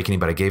into Link's Awakening,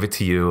 but I gave it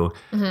to you.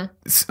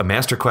 Mm-hmm. A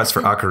Master Quest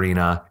for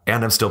Ocarina,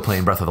 and I'm still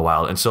playing Breath of the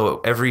Wild. And so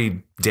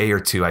every day or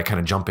two, I kind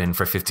of jump in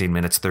for 15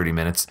 minutes, 30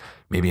 minutes,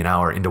 maybe an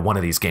hour into one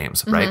of these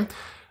games, right?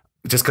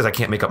 Just because I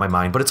can't make up my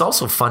mind. But it's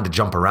also fun to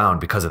jump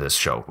around because of this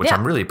show, which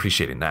I'm really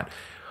appreciating that.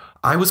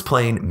 I was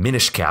playing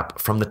Minish Cap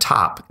from the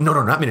top. No,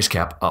 not Minish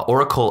Cap.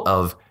 Oracle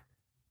of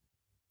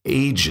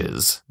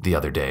Ages the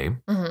other day.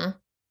 Mm-hmm.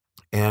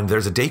 And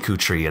there's a Deku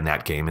tree in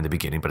that game in the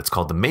beginning, but it's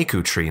called the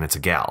Meiku tree, and it's a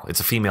gal. It's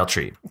a female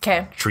tree.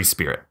 Okay. Tree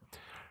spirit.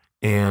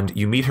 And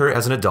you meet her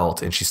as an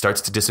adult, and she starts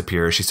to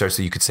disappear. She starts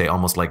to, you could say,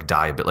 almost like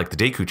die, a bit like the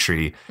Deku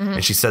tree. Mm-hmm.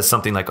 And she says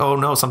something like, oh,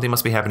 no, something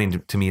must be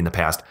happening to me in the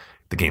past.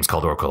 The game's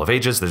called Oracle of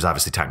Ages. There's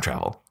obviously time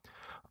travel.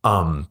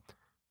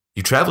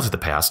 You travel to the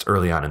past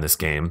early on in this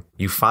game.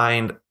 You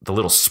find the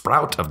little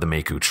sprout of the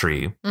Meiku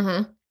tree.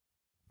 Mm-hmm.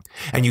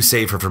 And you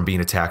save her from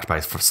being attacked by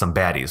some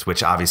baddies,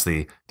 which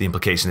obviously the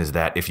implication is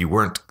that if you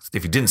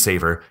didn't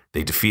save her,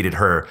 they defeated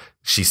her,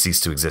 she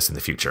ceased to exist in the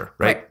future,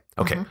 right?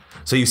 Okay. Mm-hmm.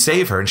 So you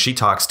save her and she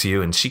talks to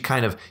you and she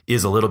kind of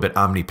is a little bit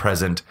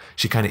omnipresent.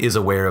 She kind of is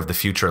aware of the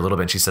future a little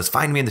bit. And she says,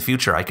 find me in the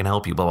future. I can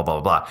help you, blah,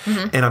 blah, blah, blah.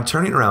 Mm-hmm. And I'm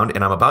turning around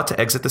and I'm about to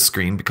exit the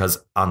screen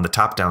because on the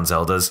top-down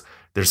Zeldas,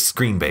 they're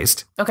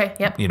screen-based. Okay,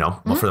 yep.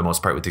 Well, for the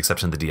most part, with the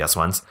exception of the DS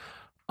ones.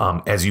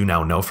 As you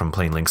now know from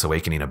playing Link's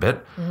Awakening a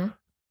bit. Mm-hmm.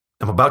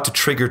 I'm about to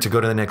trigger to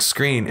go to the next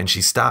screen and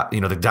she stopped.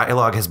 The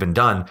dialogue has been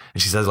done.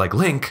 And she says, like,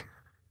 Link,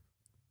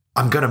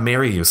 I'm going to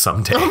marry you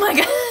someday. Oh, my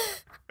God.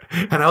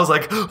 And I was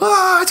like,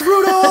 it's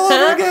Ruda all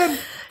over again.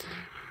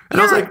 And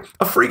I was like,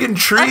 a freaking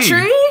tree. A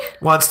tree?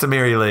 Wants to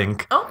marry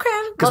Link. Okay.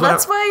 Well,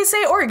 that's why you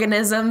say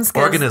organisms.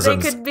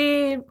 Organisms. They could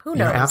be, who knows?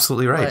 You're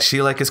absolutely right. But she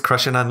is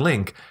crushing on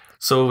Link.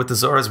 So with the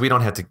Zoras, we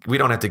don't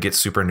have to get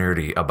super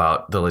nerdy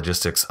about the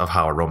logistics of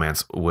how a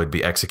romance would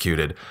be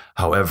executed.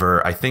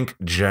 However, I think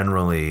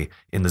generally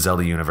in the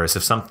Zelda universe,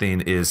 if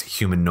something is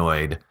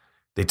humanoid,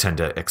 they tend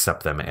to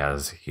accept them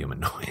as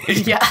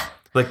humanoid. Yeah.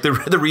 Like the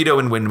Rito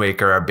and Wind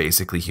Waker are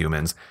basically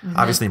humans. Mm-hmm.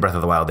 Obviously, in Breath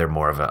of the Wild, they're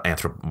more of an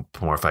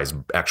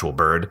anthropomorphized actual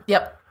bird.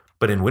 Yep.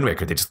 But in Wind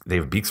Waker, they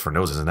have beaks for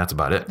noses, and that's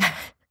about it.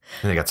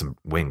 And they got some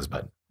wings,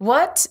 but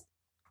what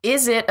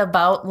is it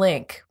about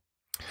Link?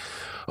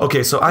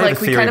 Okay, so I have a theory about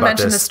this. We kind of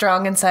mentioned the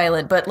strong and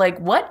silent, but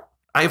what?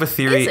 I have a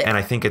theory, and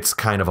I think it's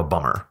kind of a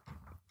bummer.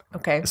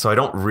 Okay. So I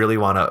don't really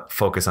want to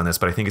focus on this,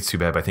 but I think it's too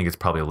bad. But I think it's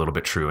probably a little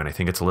bit true, and I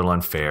think it's a little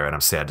unfair, and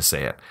I'm sad to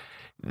say it.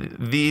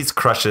 These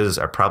crushes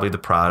are probably the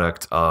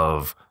product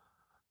of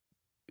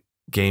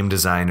game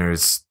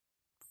designers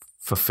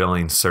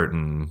fulfilling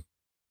certain,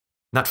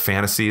 not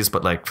fantasies,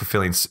 but like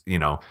fulfilling,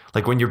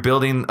 like when you're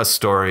building a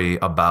story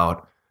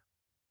about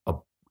a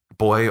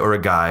boy or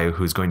a guy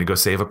who's going to go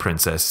save a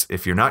princess,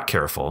 if you're not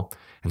careful,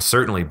 and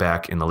certainly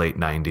back in the late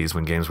 90s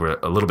when games were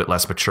a little bit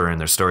less mature in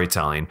their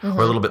storytelling, or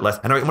a little bit less,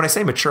 and when I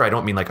say mature, I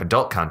don't mean like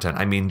adult content,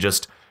 I mean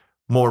just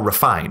more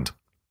refined.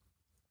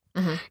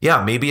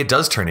 Yeah, maybe it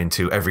does turn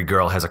into every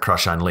girl has a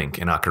crush on Link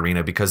in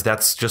Ocarina, because that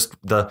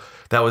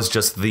was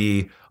just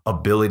the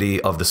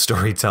ability of the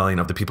storytelling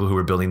of the people who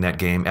were building that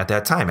game at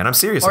that time. And I'm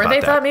serious about that.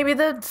 Or they thought maybe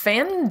the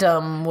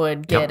fandom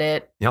would get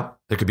it. Yep.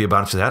 There could be a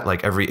bunch of that.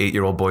 Like every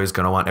 8-year-old boy is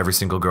going to want every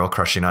single girl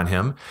crushing on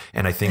him.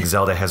 And I think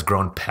Zelda has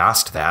grown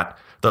past that.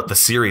 The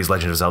series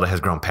Legend of Zelda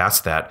has grown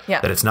past that. Yeah.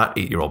 That it's not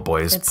 8-year-old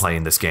boys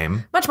playing this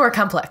game. Much more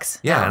complex.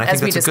 Yeah, and I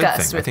think that's a good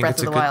thing. With Breath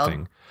of the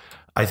Wild.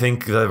 I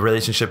think the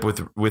relationship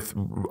with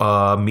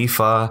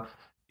Mipha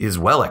is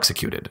well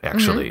executed,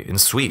 actually, and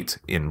sweet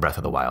in Breath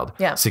of the Wild.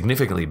 Yeah.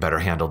 Significantly better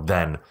handled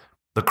than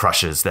the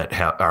crushes that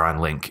are on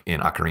Link in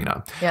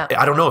Ocarina. Yeah.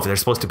 I don't know if they're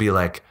supposed to be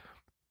like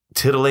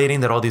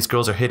titillating that all these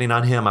girls are hitting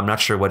on him. I'm not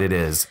sure what it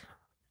is.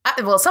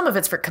 Well, some of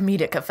it's for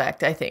comedic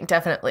effect, I think,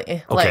 definitely.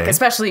 Okay. Like,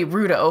 especially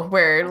Rudo,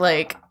 where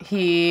like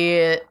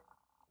he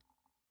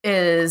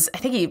is, I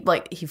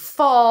think he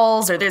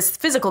falls, or there's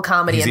physical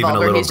comedy involved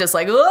where he's just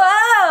like,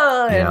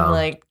 whoa, and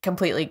like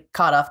completely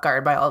caught off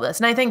guard by all this.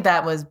 And I think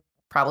that was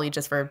probably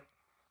just for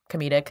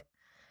comedic.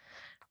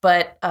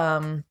 But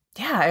yeah,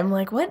 I'm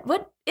like,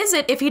 what is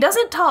it if he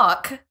doesn't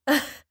talk?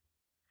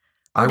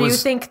 Or do you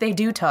think they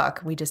do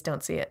talk? We just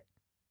don't see it.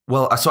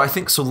 Well, so I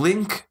think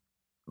Link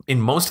in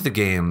most of the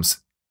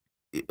games,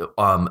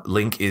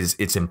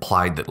 it's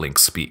implied that Link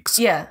speaks.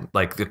 Yeah.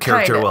 Like the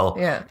character will.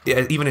 Yeah.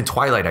 Even in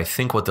Twilight, I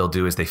think what they'll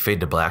do is they fade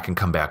to black and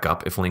come back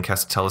up if Link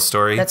has to tell a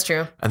story. That's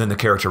true. And then the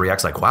character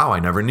reacts like, wow, I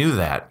never knew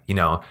that.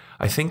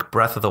 I think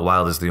Breath of the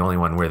Wild is the only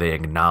one where they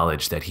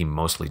acknowledge that he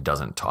mostly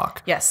doesn't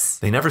talk. Yes.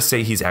 They never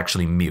say he's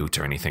actually mute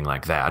or anything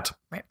like that.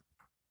 Right.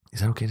 Is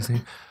that okay to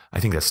say? I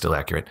think that's still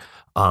accurate.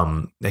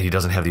 That he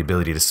doesn't have the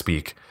ability to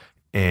speak.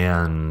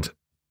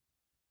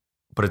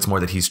 But it's more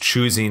that he's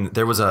choosing.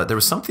 There was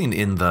something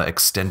in the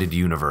extended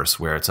universe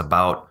where it's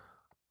about,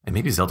 and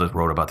maybe Zelda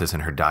wrote about this in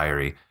her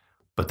diary,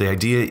 but the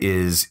idea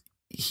is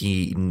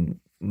he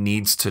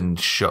needs to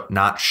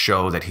not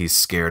show that he's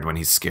scared when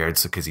he's scared,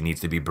 because he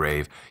needs to be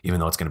brave, even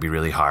though it's going to be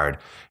really hard.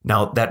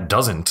 Now, that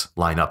doesn't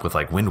line up with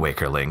like Wind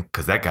Waker Link,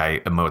 because that guy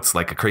emotes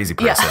like a crazy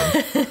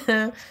person,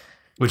 Yeah.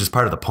 which is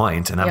part of the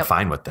point, and I'm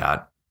fine with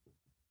that.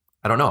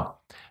 I don't know.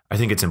 I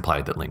think it's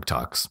implied that Link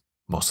talks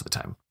most of the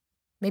time.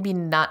 Maybe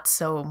not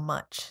so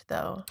much,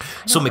 though.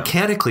 So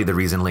mechanically, the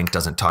reason Link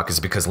doesn't talk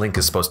is because Link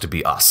is supposed to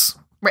be us.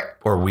 Right.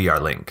 Or we are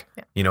Link.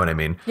 Yeah. You know what I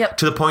mean? Yep.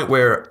 To the point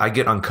where I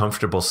get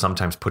uncomfortable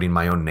sometimes putting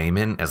my own name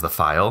in as the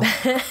file.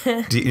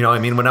 Do you know what I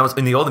mean? When I was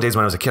in the olden days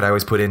when I was a kid, I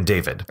always put in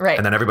David. Right.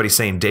 And then everybody's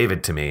saying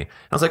David to me.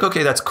 I was like,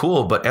 okay, that's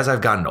cool. But as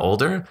I've gotten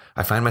older,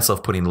 I find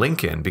myself putting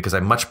Link in because I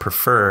much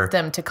prefer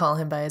them to call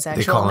him by his actual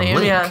name. They call him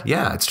Link. Yeah.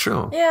 Yeah, it's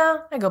true. Yeah,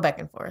 I go back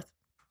and forth.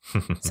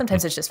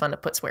 Sometimes it's just fun to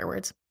put swear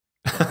words.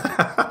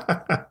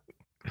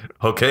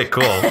 Okay,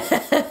 cool.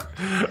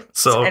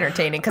 So it's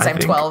entertaining because I'm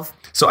 12.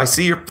 So I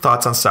see your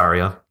thoughts on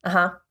Saria.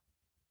 Uh-huh.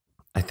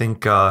 I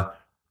think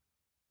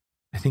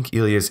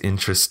Ilya's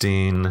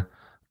interesting.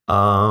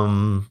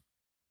 I'll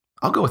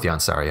go with you on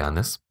Saria on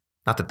this.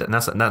 Not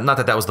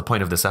that was the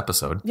point of this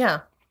epised.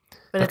 Yeah.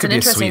 But it's an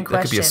interesting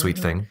question. That could be a sweet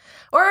thing.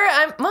 Or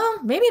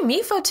maybe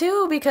Mipha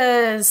too,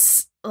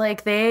 because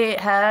like they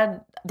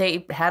had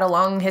a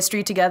long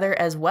history together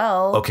as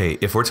well. Okay,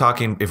 if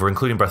we're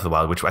including Breath of the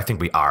Wild, which I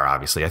think we are,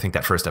 obviously. I think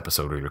that first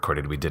episode we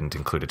recorded, we didn't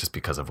include it just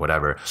because of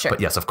whatever. Sure.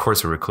 But yes, of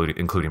course we're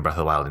including Breath of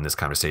the Wild in this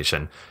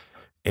conversation.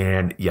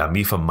 And yeah,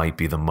 Mipha might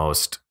be the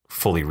most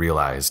fully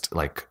realized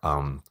like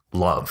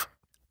love.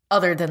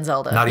 Other than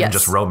Zelda. Not even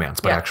just romance,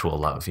 but actual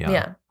love. Yeah.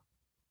 Yeah.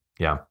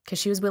 Yeah. Because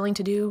she was willing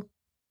to do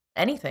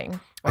anything.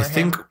 I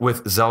think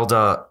with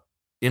Zelda,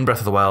 in Breath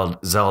of the Wild,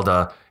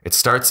 Zelda, it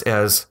starts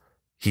as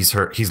he's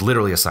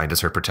literally assigned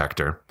as her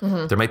protector.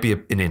 Mm-hmm. There might be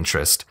an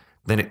interest.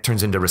 Then it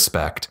turns into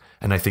respect.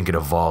 And I think it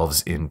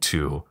evolves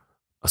into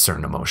a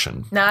certain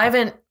emotion. Now, I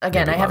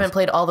haven't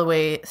played all the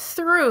way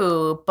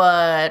through,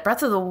 but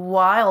Breath of the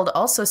Wild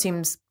also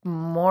seems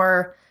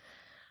more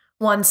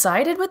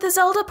one-sided with the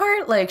Zelda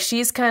part. Like,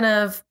 she's kind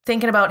of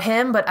thinking about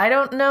him, but I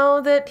don't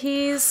know that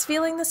he's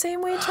feeling the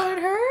same way toward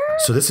her.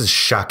 So this is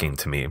shocking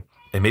to me.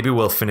 And maybe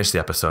we'll finish the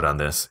episode on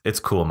this. It's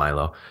cool,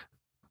 Milo.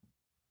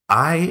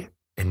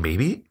 And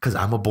maybe because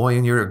I'm a boy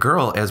and you're a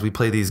girl as we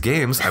play these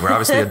games, we're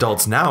obviously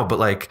adults now, but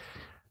like,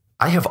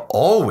 I have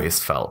always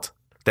felt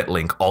that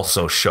Link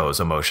also shows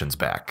emotions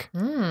back.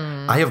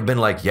 I have been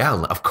like, yeah,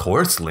 of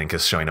course Link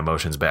is showing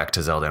emotions back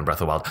to Zelda and Breath of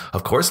the Wild.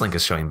 Of course Link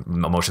is showing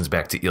emotions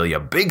back to Ilya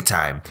big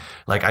time.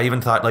 Like, I even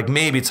thought, like,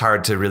 maybe it's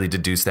hard to really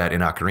deduce that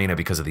in Ocarina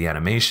because of the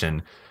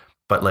animation.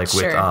 But like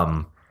with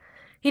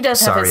He does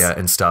have Saria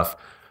and stuff.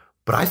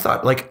 But I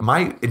thought, like,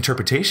 my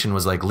interpretation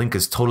was like Link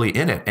is totally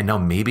in it, and now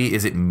maybe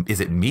is it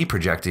me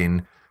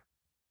projecting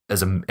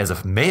as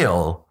a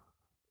male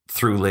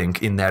through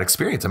Link in that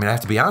experience? I mean, I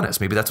have to be honest.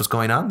 Maybe that's what's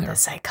going on there. The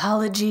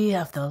psychology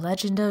of the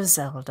Legend of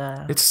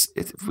Zelda.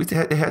 We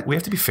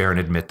have to be fair and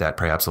admit that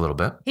perhaps a little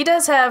bit. He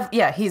does have,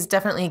 he's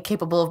definitely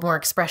capable of more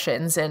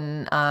expressions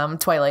in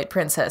Twilight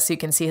Princess. You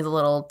can see his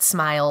little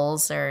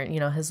smiles or,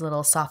 his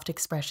little soft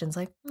expressions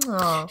like,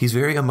 oh. He's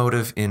very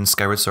emotive in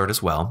Skyward Sword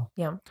as well.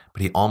 Yeah.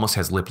 But he almost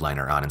has lip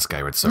liner on in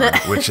Skyward Sword,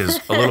 which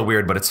is a little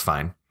weird, but it's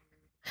fine.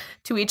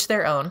 To each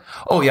their own.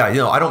 Oh, yeah.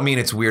 I don't mean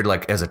it's weird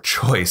like as a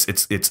choice.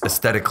 It's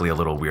aesthetically a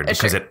little weird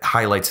because it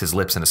highlights his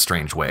lips in a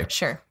strange way.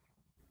 Sure.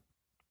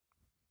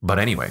 But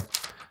anyway,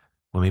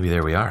 well, maybe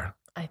there we are.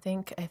 I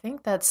think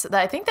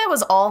that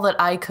was all that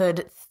I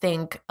could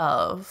think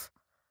of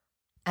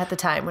at the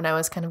time when I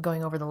was kind of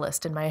going over the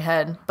list in my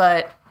head.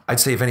 But I'd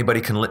say if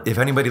anybody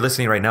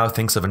listening right now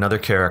thinks of another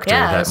character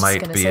that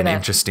might be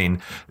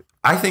interesting,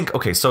 I think,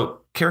 okay,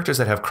 so characters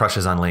that have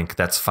crushes on Link,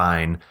 that's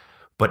fine.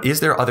 But is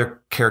there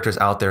other characters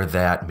out there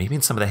that maybe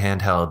in some of the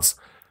handhelds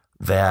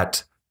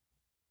that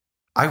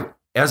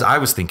as I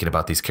was thinking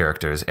about these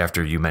characters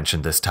after you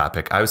mentioned this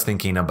topic, I was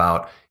thinking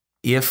about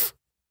if,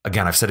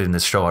 again, I've said it in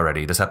this show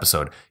already, this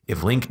episode,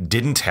 if Link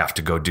didn't have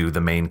to go do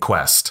the main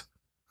quest,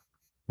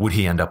 would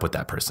he end up with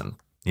that person?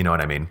 You know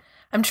what I mean?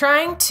 I'm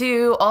trying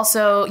to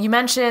also, you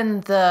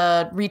mentioned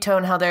the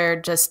retone, how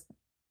they're just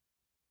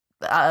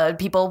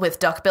people with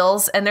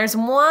duckbills. And there's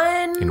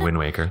one in Wind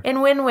Waker,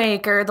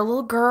 the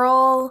little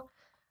girl.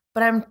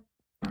 But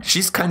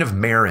she's kind of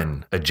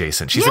Marin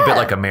adjacent. She's a bit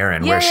like a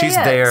Marin, where she's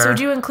there. So would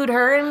you include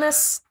her in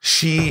this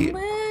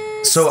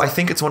list? So I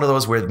think it's one of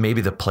those where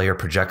maybe the player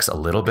projects a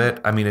little bit.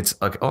 I mean, it's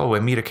like, oh,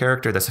 I meet a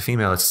character that's a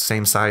female. It's the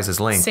same size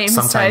as Link.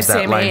 Sometimes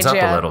that lines up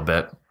a little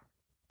bit.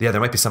 Yeah, there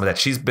might be some of that.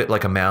 She's a bit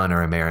like a Malin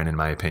or a Marin, in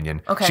my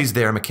opinion. Okay. She's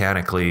there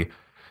mechanically.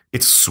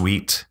 It's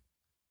sweet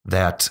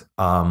that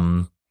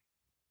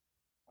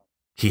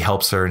he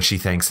helps her and she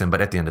thanks him. But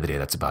at the end of the day,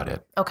 that's about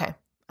it. Okay.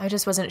 I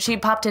just wasn't. She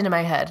popped into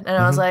my head, and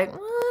I was like, what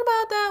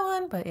about that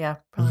one? But yeah,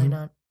 probably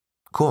not.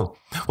 Cool.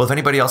 Well, if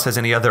anybody else has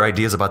any other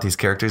ideas about these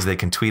characters, they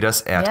can tweet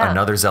us at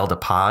Another Zelda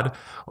Pod,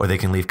 or they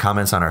can leave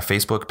comments on our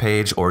Facebook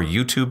page or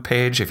YouTube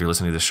page. If you're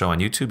listening to the show on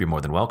YouTube, you're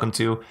more than welcome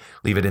to.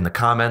 Leave it in the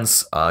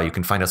comments. You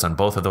can find us on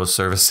both of those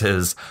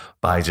services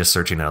by just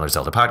searching Another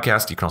Zelda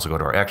Podcast. You can also go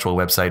to our actual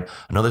website,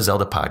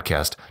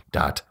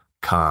 anotherzeldapodcast.com.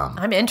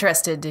 I'm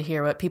interested to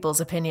hear what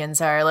people's opinions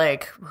are,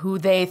 like who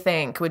they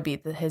think would be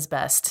his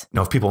best.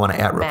 No, if people want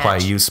to reply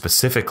you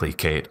specifically,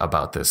 Kate,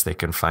 about this, they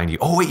can find you.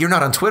 Oh, wait, you're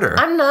not on Twitter.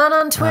 I'm not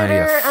on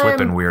Twitter. You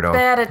flipping weirdo.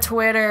 Bad at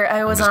Twitter.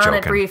 I was on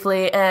it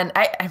briefly, and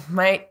I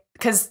might,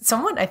 because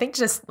someone I think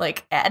just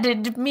like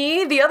added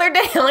me the other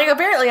day. Like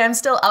apparently I'm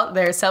still out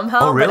there somehow,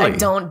 oh, really? But I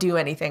don't do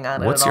anything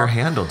on it. What's your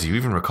handle? Do you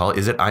even recall?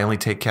 Is it I Only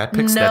Take Cat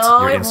Pics? No, that's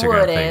your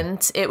Instagram it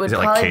wouldn't. Thing. It would Is it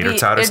probably like Cater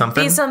Tot or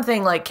something? It'd be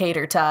something like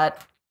Cater Tot.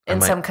 In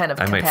some kind of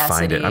capacity. I might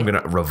find it. I'm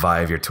going to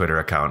revive your Twitter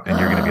account, and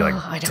you're going to be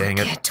like, dang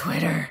it. I don't get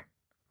Twitter.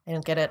 I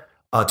don't get it.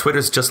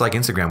 Twitter's just like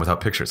Instagram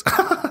without pictures.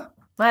 I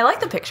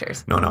like the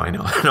pictures. No, I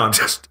know. No, I'm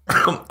just,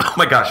 oh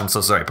my gosh, I'm so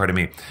sorry. Pardon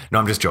me. No,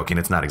 I'm just joking.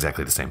 It's not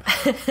exactly the same.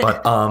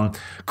 But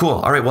cool.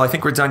 All right. Well, I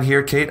think we're done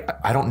here, Kate.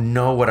 I don't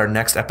know what our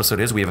next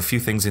episode is. We have a few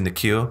things in the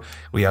queue.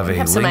 We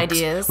have some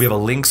ideas. We have a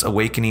Link's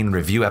Awakening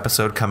review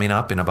episode coming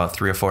up in about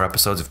 3 or 4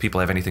 episodes. If people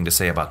have anything to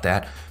say about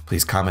that,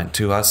 please comment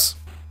to us.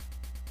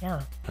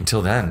 Yeah.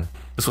 Until then,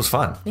 this was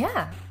fun.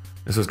 Yeah.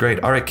 This was great.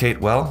 All right, Kate.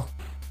 Well,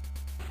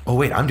 oh,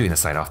 wait, I'm doing the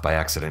sign off by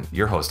accident.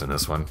 You're hosting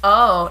this one.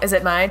 Oh, is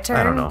it my turn?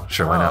 I don't know.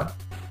 Sure, why not?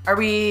 Are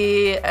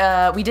we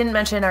didn't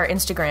mention our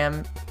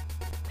Instagram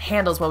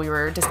handles while we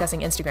were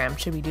discussing Instagram.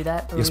 Should we do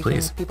that? Yes,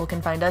 please. People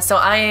can find us. So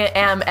I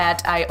am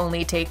at I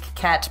Only Take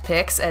Cat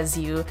Pics, as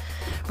you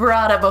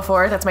brought up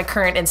before. That's my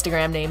current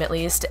Instagram name, at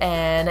least.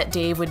 And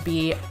Dave would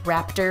be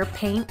Raptor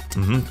Paint.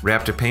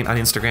 Raptor Paint on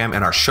Instagram.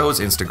 And our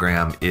show's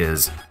Instagram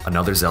is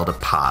Another Zelda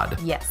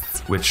Pod. Yes.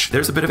 Which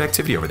there's a bit of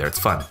activity over there. It's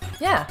fun.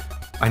 Yeah.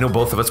 I know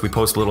both of us, we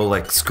post little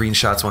like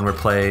screenshots when we're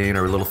playing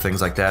or little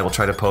things like that. We'll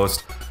try to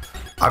post.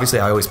 Obviously,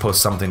 I always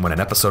post something when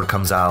an episode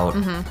comes out.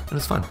 And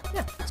it's fun.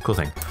 Yeah. It's a cool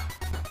thing.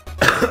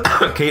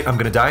 Kate, I'm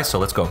going to die, so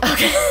let's go.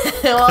 Okay.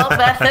 Well,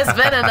 that has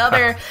been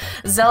another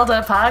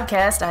Zelda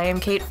podcast. I am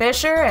Kate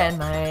Fischer, and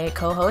my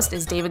co-host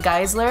is David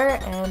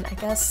Geisler, and I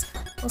guess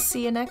we'll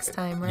see you next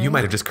time, right? You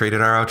might have just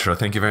created our outro.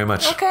 Thank you very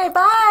much. Okay,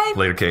 bye.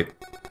 Later, Kate.